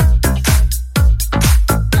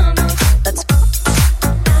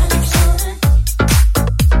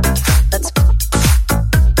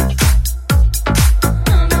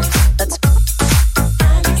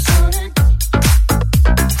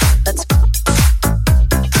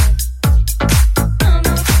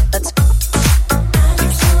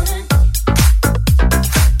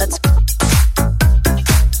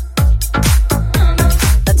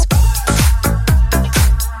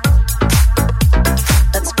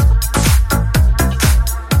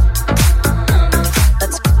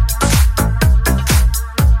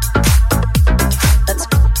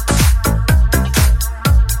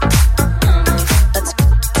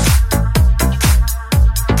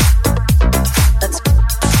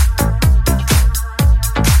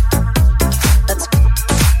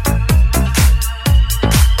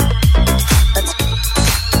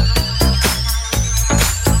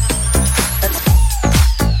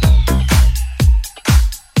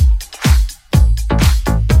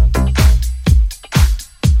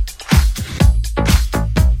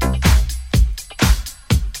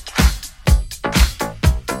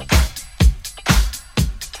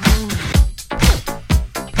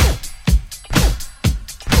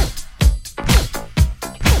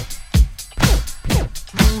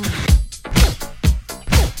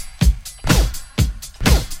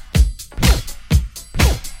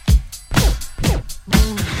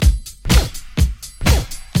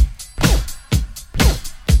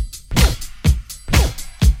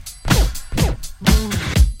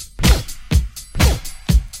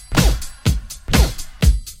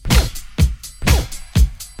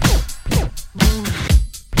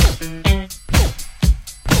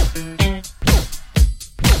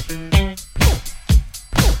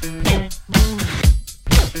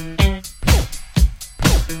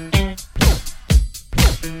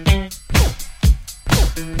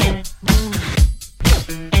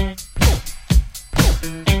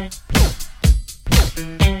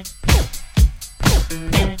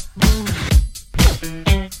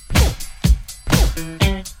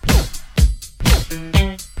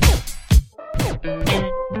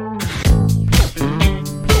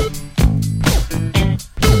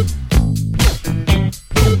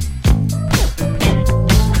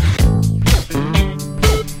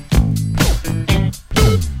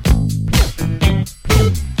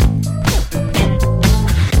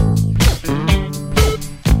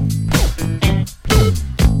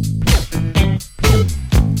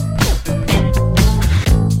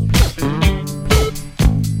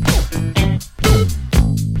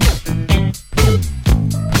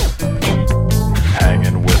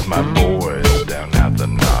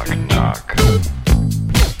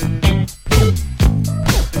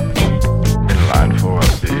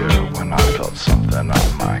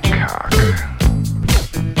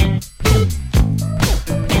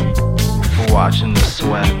watching the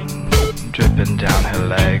sweat dripping down her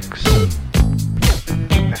legs.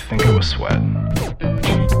 I think it was sweat.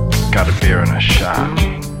 Got a beer and a shot,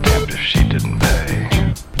 damned if she didn't pay.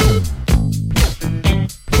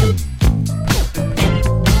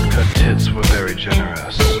 Her tits were very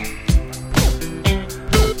generous,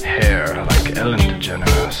 hair like Ellen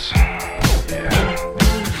DeGeneres.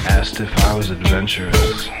 Yeah, asked if I was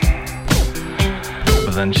adventurous,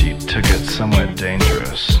 but then she took it somewhat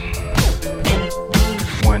dangerous.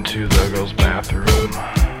 Went to the girls' bathroom.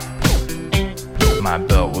 My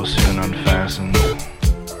belt was soon unfastened.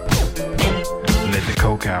 Laid the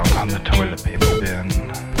coke out on the toilet paper bin.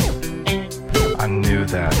 I knew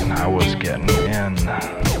that I was getting in.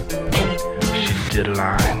 She did a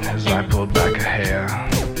line as I pulled back her hair.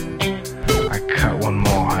 I cut one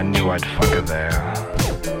more, I knew I'd fuck her there.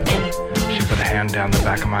 She put a hand down the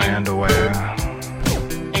back of my underwear.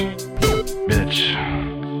 Bitch,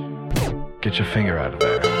 get your finger out of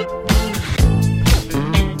there.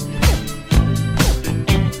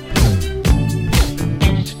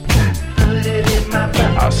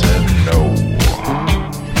 I said no.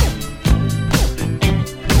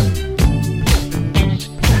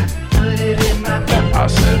 I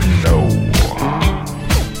said no.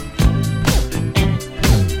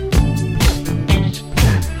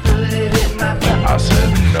 I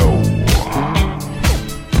said no.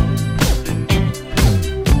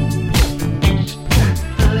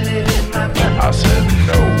 I said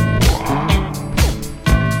no.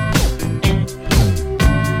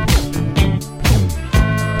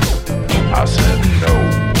 I said no.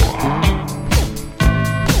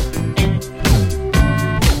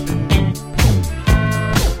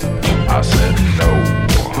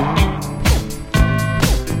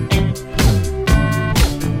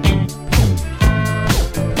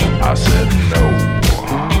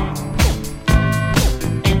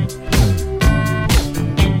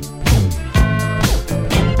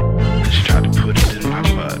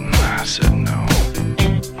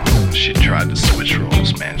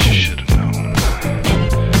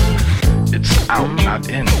 out, not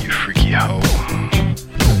in, you freaky hoe.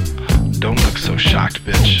 Don't look so shocked,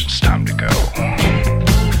 bitch. It's time to go.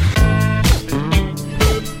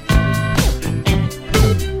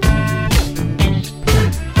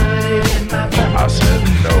 I said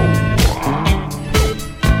no.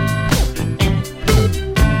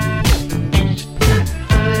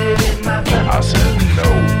 I said no.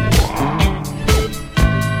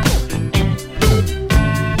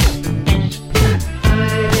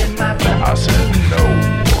 I said no.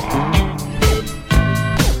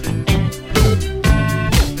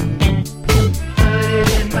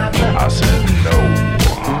 I said no.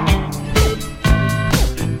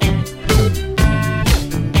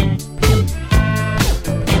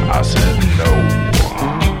 I said no.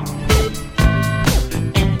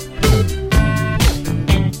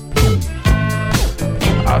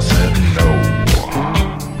 I said no.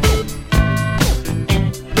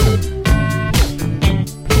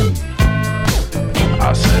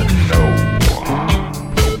 I said no.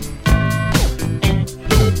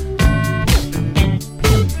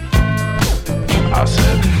 I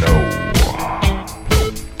said no.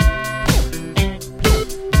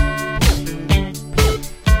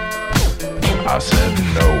 I said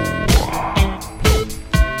no.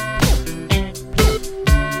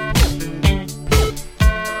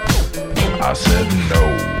 I said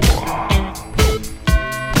no.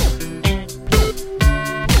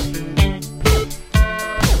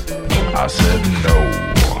 I said no.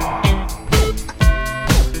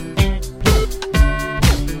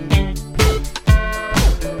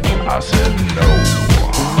 I said no.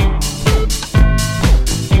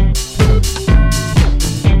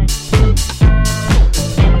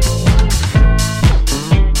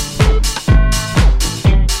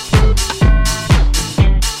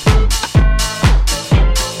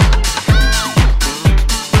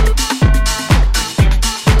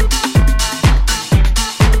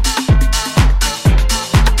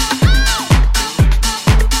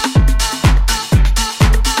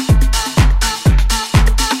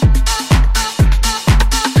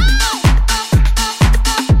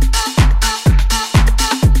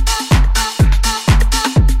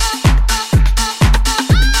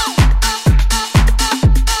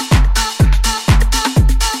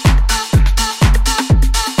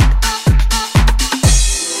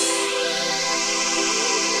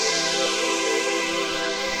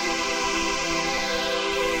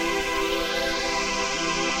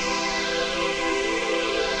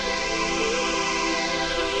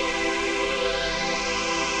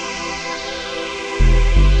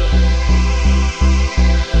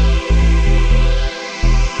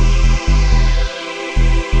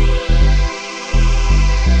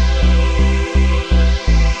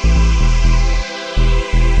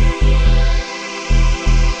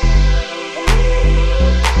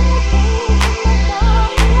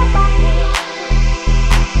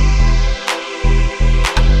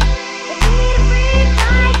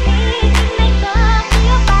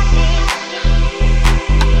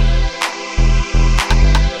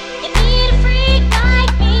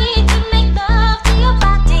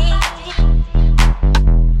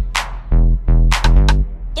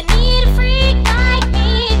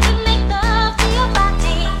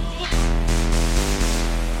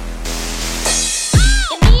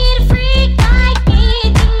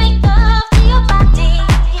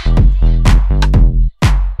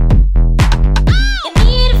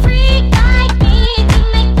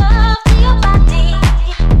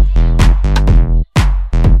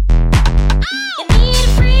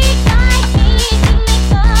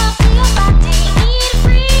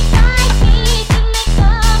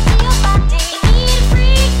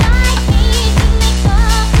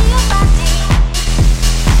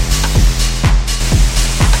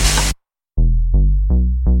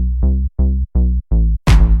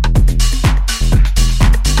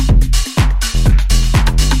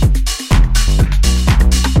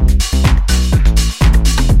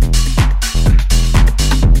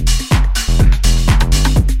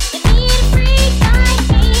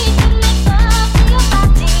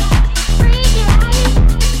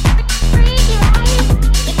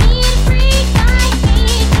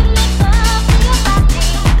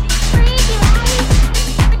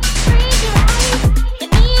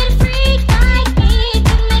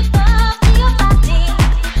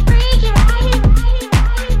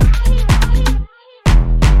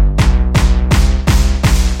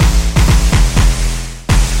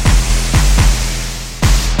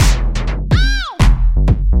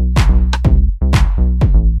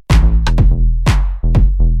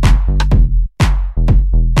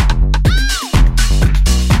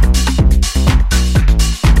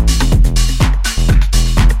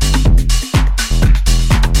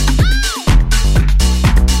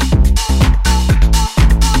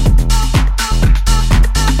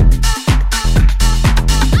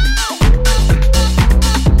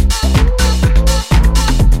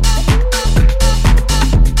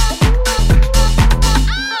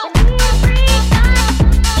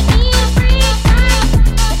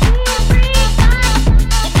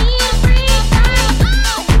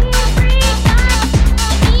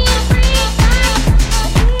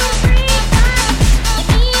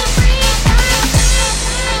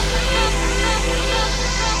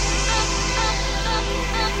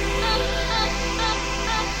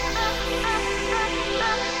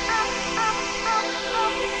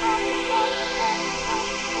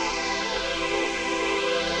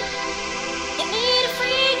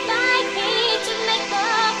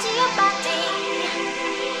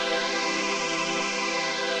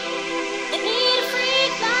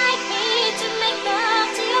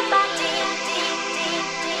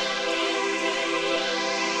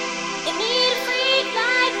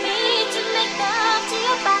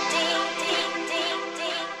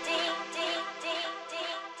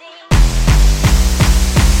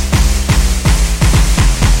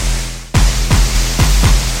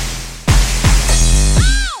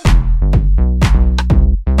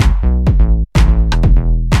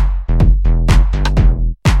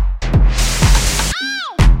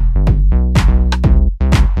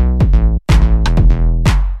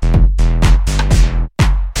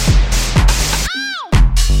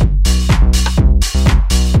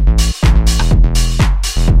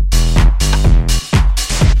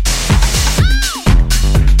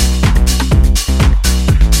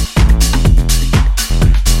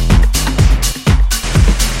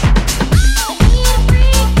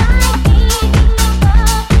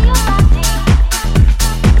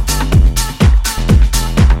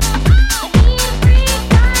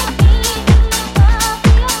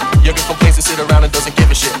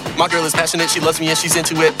 My girl is passionate, she loves me and she's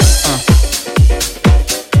into it.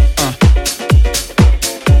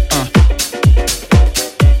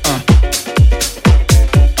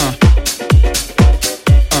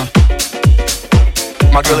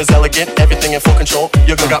 My girl is elegant, everything in full control.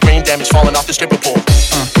 Your girl got brain damage falling off the stripper pole.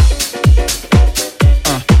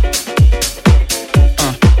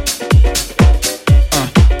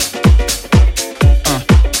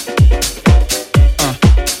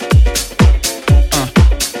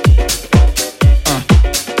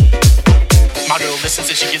 My girl listens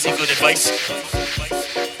and she gives me good advice.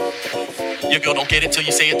 Your girl don't get it till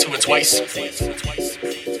you say it to her twice.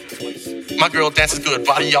 My girl dances good,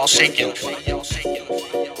 body all shaking.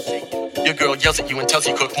 Your girl yells at you and tells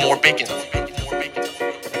you cook more bacon.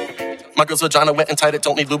 My girl's vagina wet and tight, it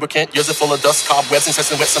don't need lubricant. Yours is full of dust, cobwebs,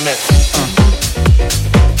 and wet cement.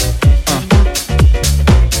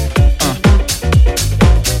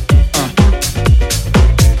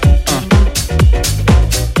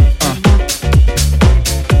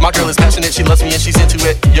 My girl is passionate, she loves me and she's into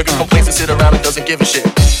it. Your girl complains and sit around and doesn't give a shit.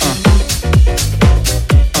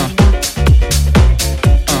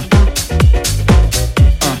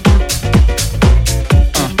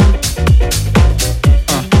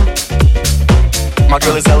 My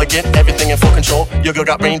girl is elegant, everything in full control. Your girl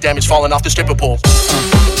got brain damage falling off the stripper pole.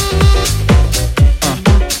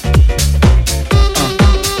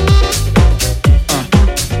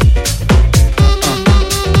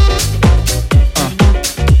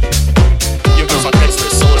 Your girl's on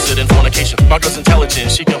Craigslist, solicit and fornication. My girl's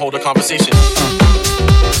intelligent, she can hold a conversation.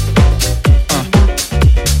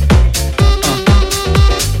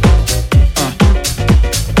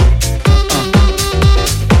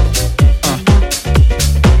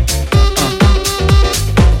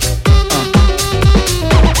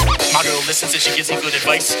 Listens and she gives you good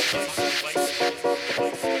advice.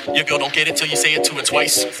 Your girl don't get it till you say it to her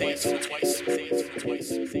twice.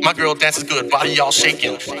 My girl dances good, body all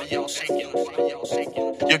shaking.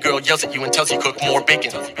 Your girl yells at you and tells you cook more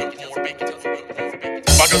bacon.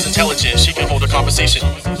 My girl's intelligent, she can hold a conversation.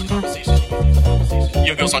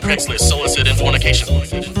 Your girl's on Craigslist, solicit and fornication.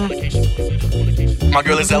 My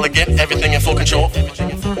girl is elegant, everything in full control.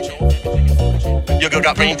 Your girl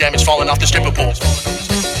got brain damage falling off the stripper pole.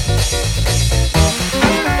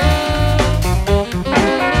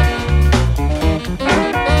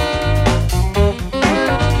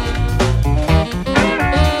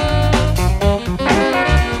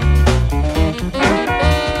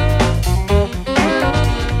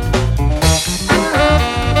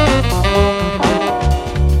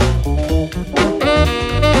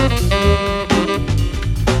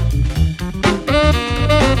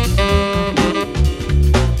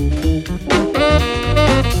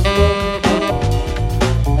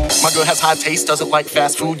 High taste, doesn't like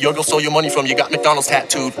fast food. Your girl stole your money from you, got McDonald's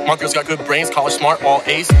tattooed. My girl's got good brains, college smart, all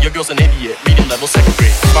A's. Your girl's an idiot, reading level 2nd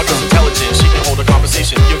grade. My girl's intelligent, she can hold a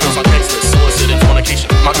conversation. Your girl's on Craigslist, solicit and fornication.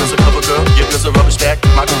 My girl's a cover girl, your girl's a rubbish bag.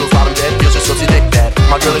 My girl goes bottom bed, yours just rubs your dick bad.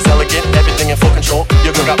 My girl is elegant, everything in full control.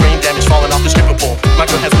 Your girl got brain damage falling off the stripper pole. My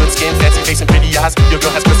girl has good skin, fancy face and pretty eyes. Your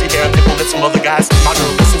girl has pussy hair and pimple lips from other guys. My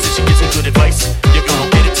girl listens and she gives you good advice. Your girl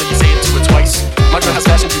don't get it till you say it to her twice. My girl has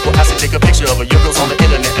fashion people ask to take a picture of her. Your girl's on the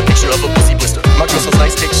internet, a picture of a pussy blister. My girl smells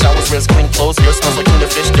nice, takes showers, wears clean clothes. Yours smells like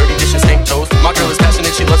tuna fish, dirty dishes, stink toes. My girl is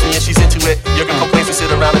passionate, she loves me and she's into it. Your girl complains and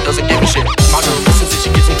sit around and doesn't give a shit. My girl listens and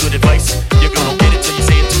she gives me good advice. Your girl don't get it till you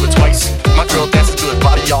say it to her twice. My girl dances good,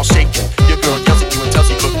 body all shaking. Your girl yells at you and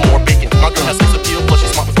tells you cook more bacon. My girl has sex appeal, plus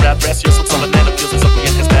she's smart with rad breasts. Yours looks on banana peels and something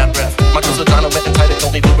in his bad breath. My girl's vagina wet and tight, it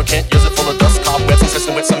don't need lubricant. Yours is full of dust, cobwebs,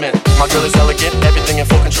 and wet cement. My girl is elegant, everything in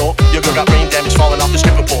full control. Your girl got brain damage falling off the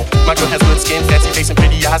stripper pole. My girl has good skin, fancy face and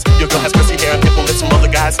pretty eyes. Your girl has pussy hair and pimple lips from other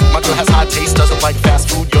guys. My girl has high taste, doesn't like fast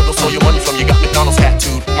food. Your girl stole your money from you, got McDonald's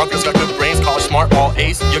tattooed. My girl's got good brains, college smart, all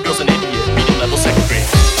A's. Your girl's an idiot, reading level 2nd grade.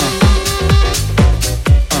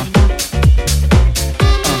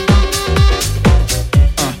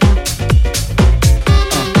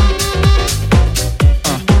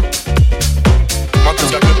 My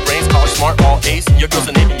girl's got good brains, college smart, all A's. Your girl's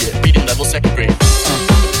an idiot, reading level 2nd grade.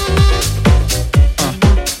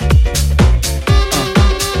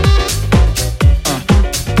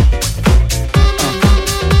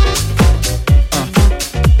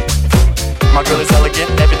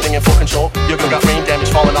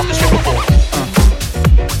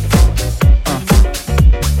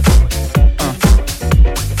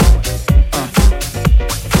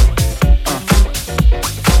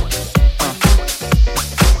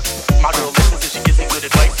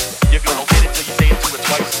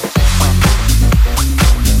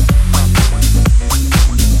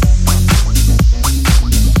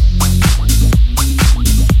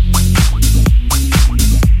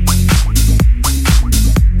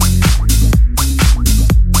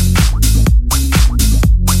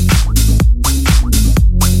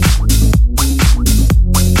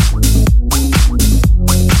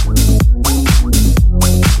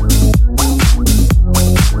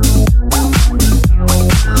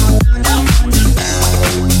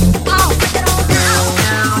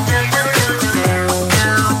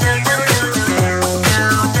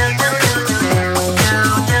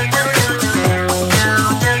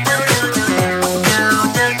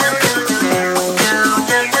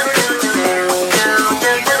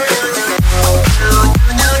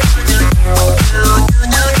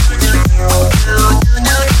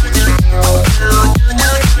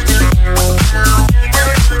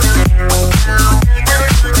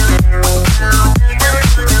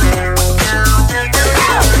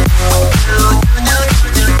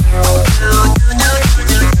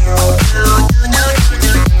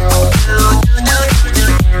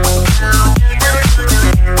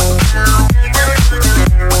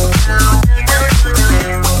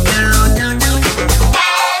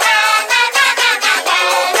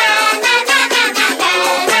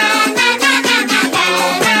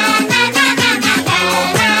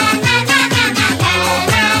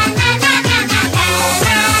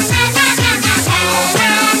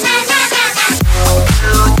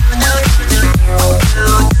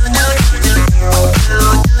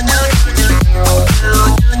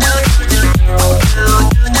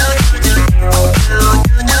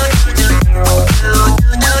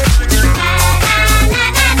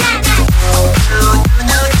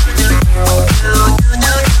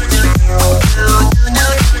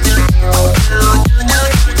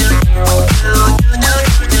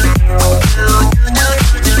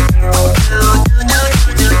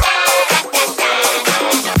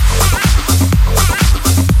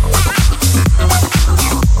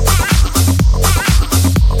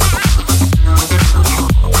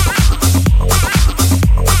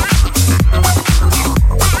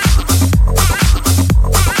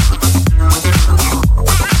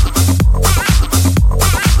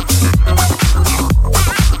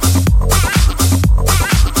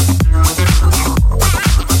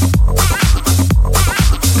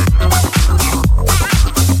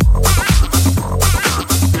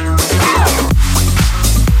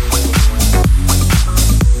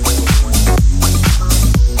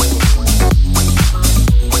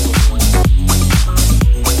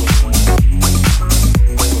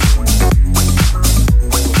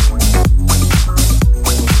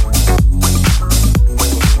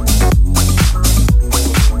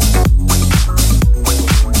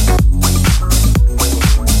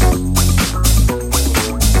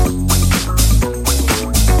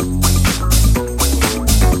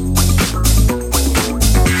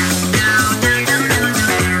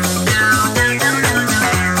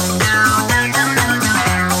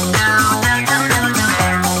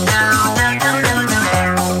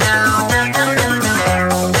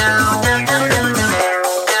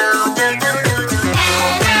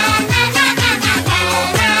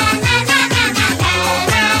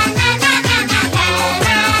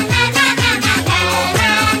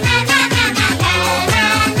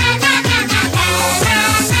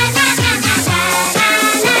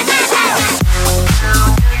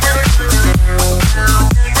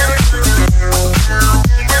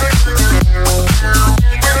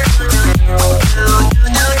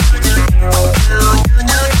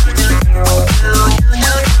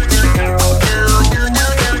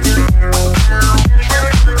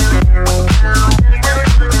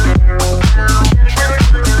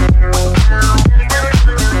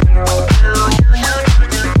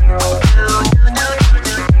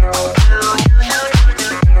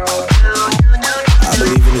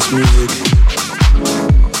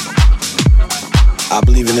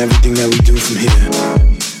 everything that we do from here.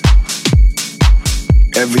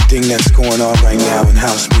 Everything that's going on right now in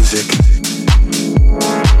house music.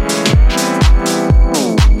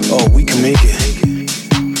 Oh, we can make it.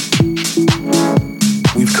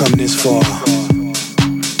 We've come this far.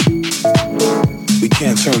 We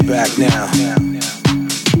can't turn back now.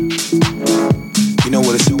 You know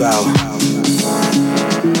what it's about.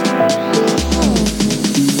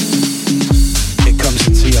 It comes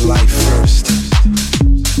into your life first.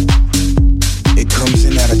 It comes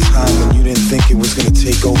in at a time when you didn't think it was gonna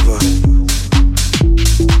take over.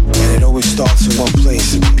 And it always starts in one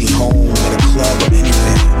place. It could be home, at a club, or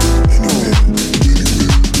anywhere.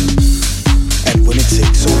 And when it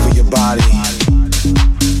takes over your body,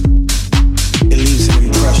 it leaves an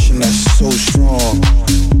impression that's so strong.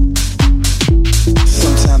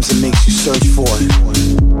 Sometimes it makes you search for it.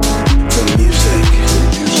 The music.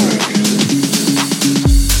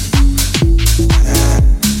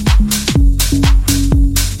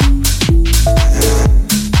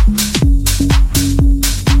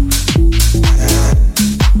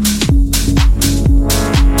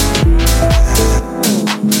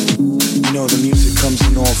 You know, the music comes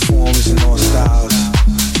in all forms and all styles.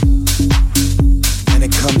 And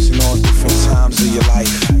it comes in all different times of your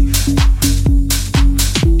life.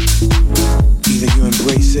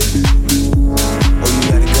 Embrace it, or you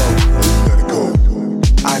let it go.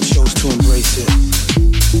 I chose to embrace it.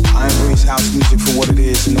 I embrace house music for what it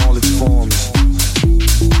is in all its forms.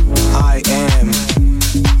 I am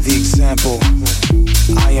the example.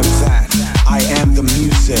 I am that. I am the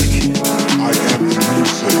music. I am the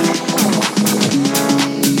music.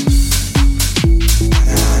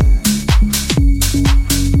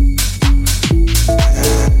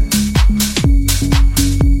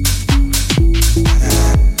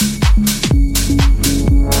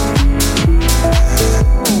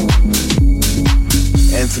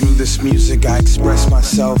 Music, I express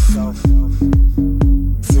myself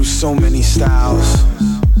through so many styles.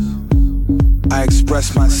 I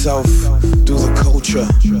express myself through the culture,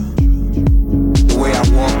 the way I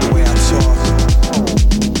walk, the way I talk,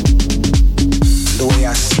 the way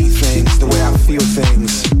I see things, the way I feel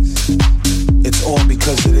things. It's all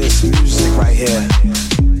because of this music right here.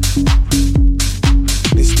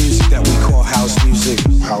 This music that we call house music.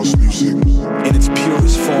 House music. In its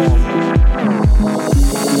purest form.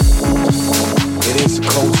 It is a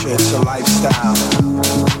culture, it's a lifestyle.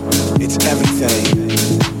 It's everything.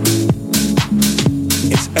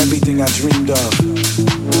 It's everything I dreamed of,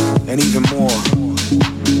 and even more.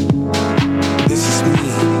 This is me.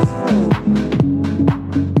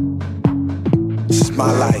 This is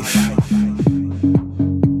my life.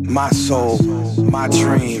 My soul, my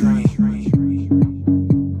dream.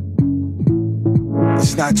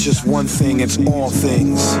 It's not just one thing, it's all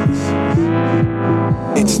things.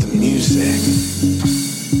 It's the music.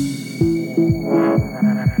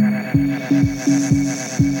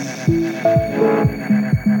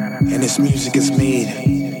 And this music is made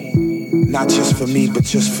not just for me, but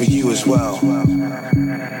just for you as well.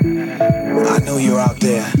 I know you're out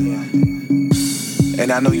there,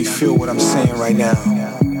 and I know you feel what I'm saying right now.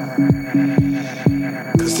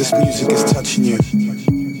 Cause this music is touching you.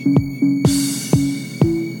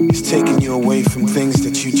 It's taking you away from things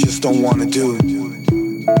that you just don't want to do.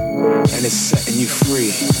 And it's setting you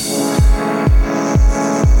free.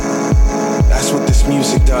 That's what this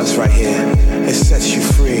music does right here. It sets you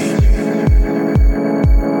free.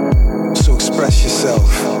 So express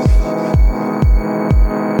yourself.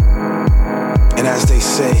 And as they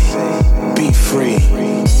say, be free.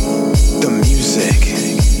 The music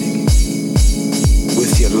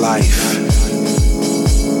with your life.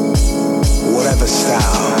 Whatever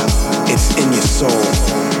style, it's in your soul.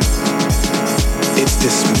 It's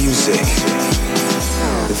this music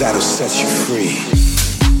that'll set you free.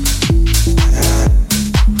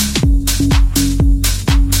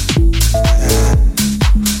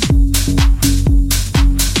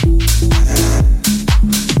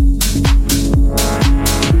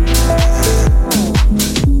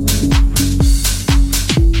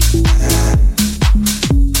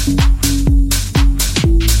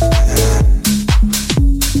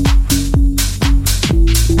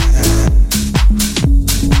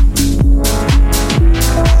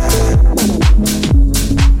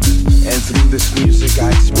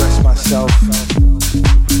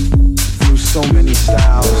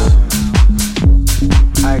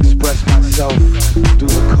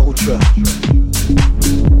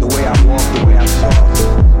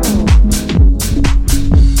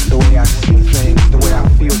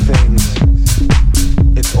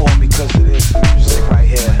 Music right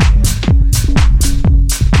here.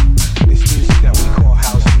 This music that we call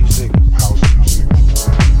house music.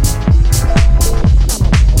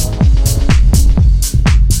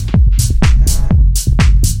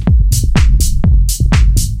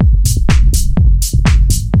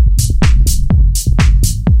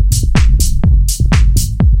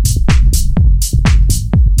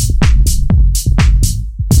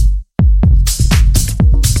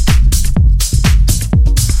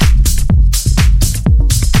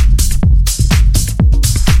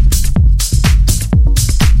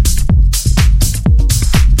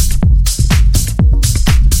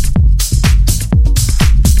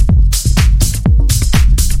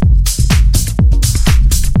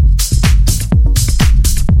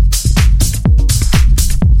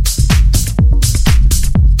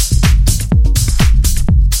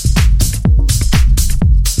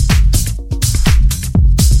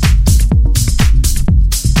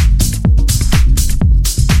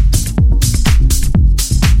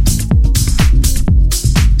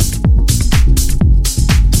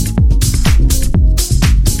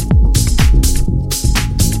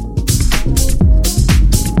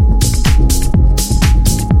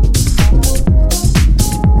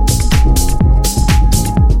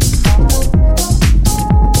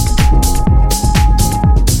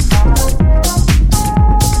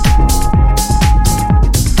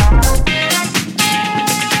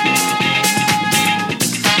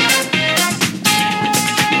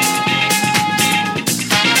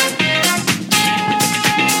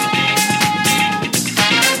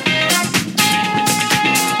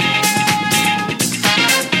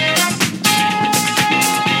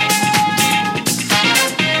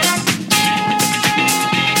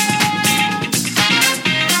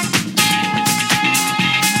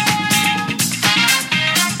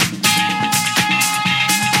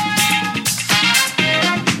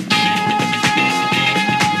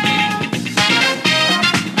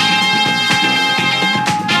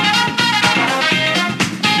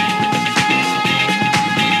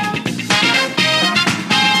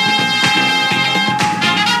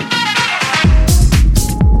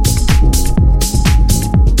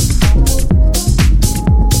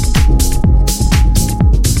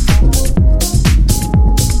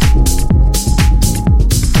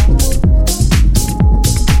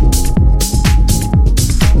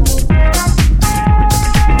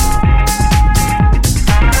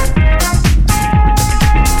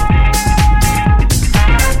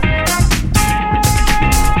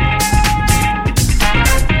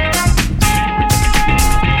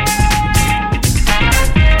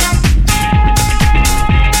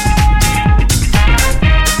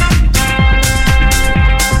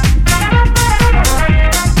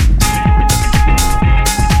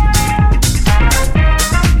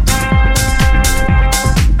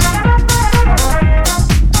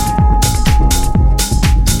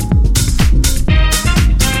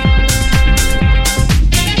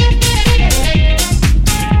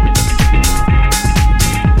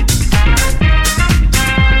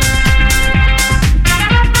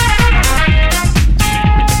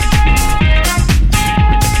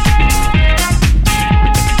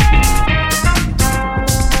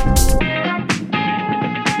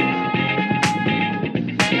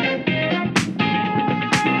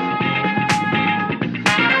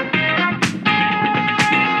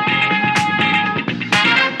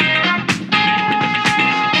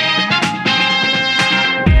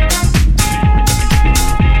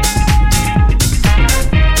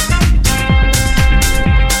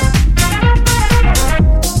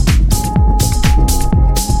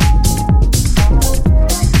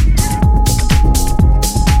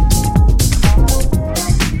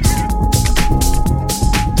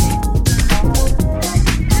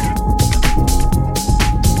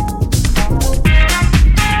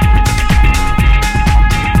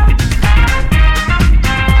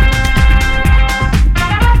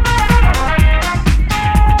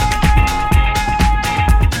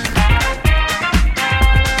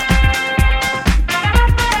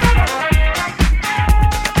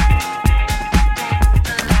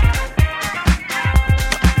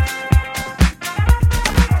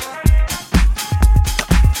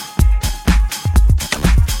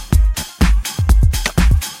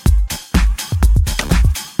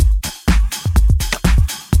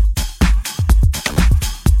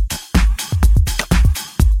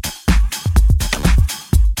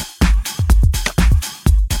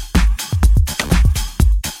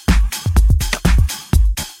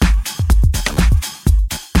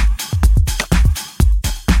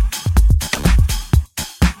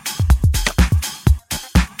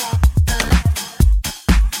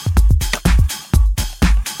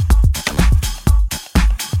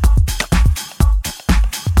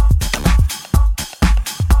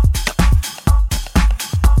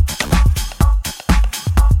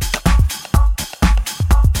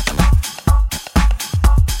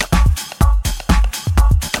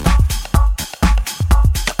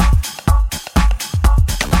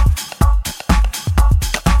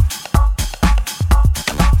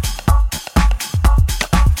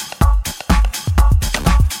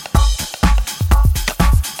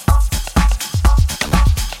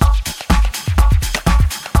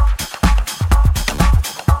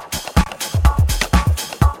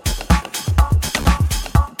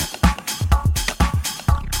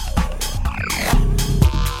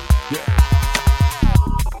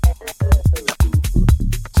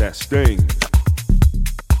 Testing.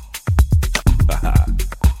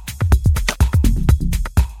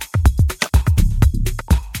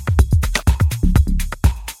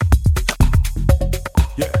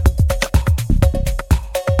 Yeah.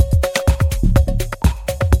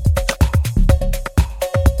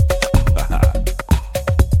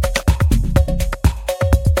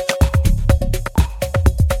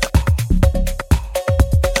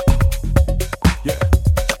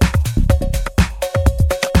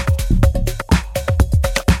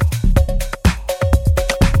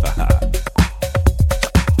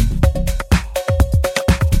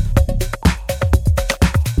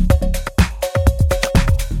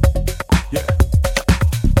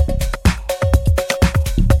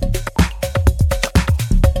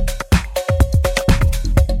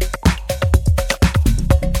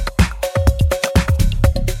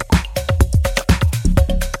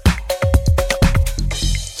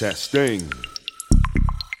 Testing.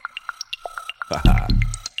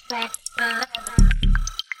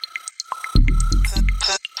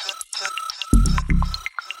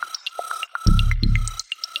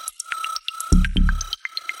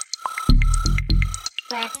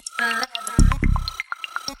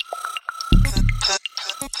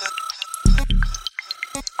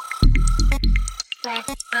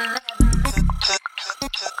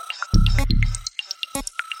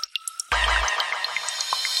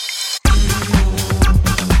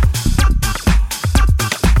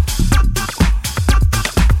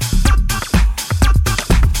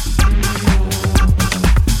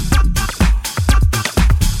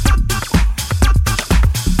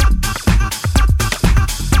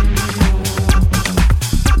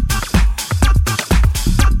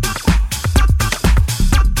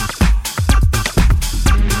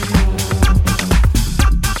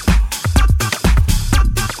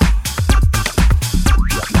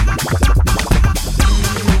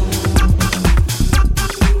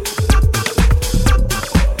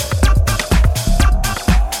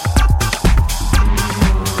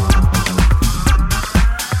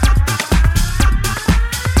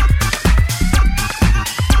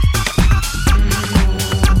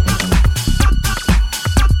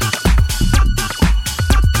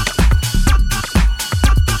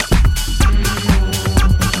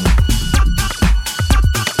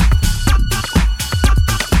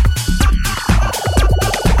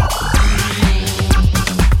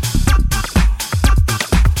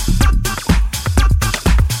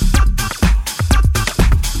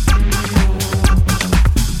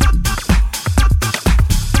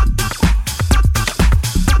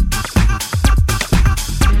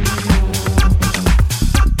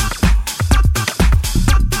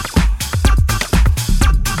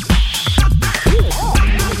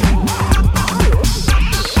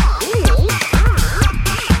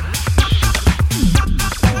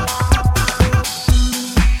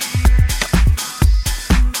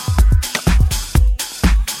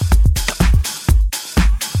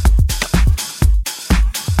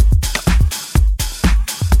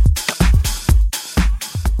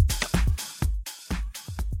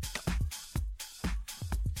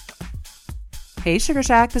 Hey, Sugar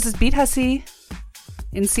Shack, this is Beat Hussy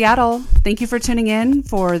in Seattle. Thank you for tuning in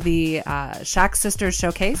for the Shack Sisters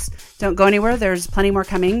Showcase. Don't go anywhere. There's plenty more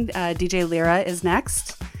coming. DJ Lyra is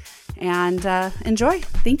next. And enjoy.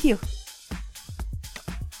 Thank you.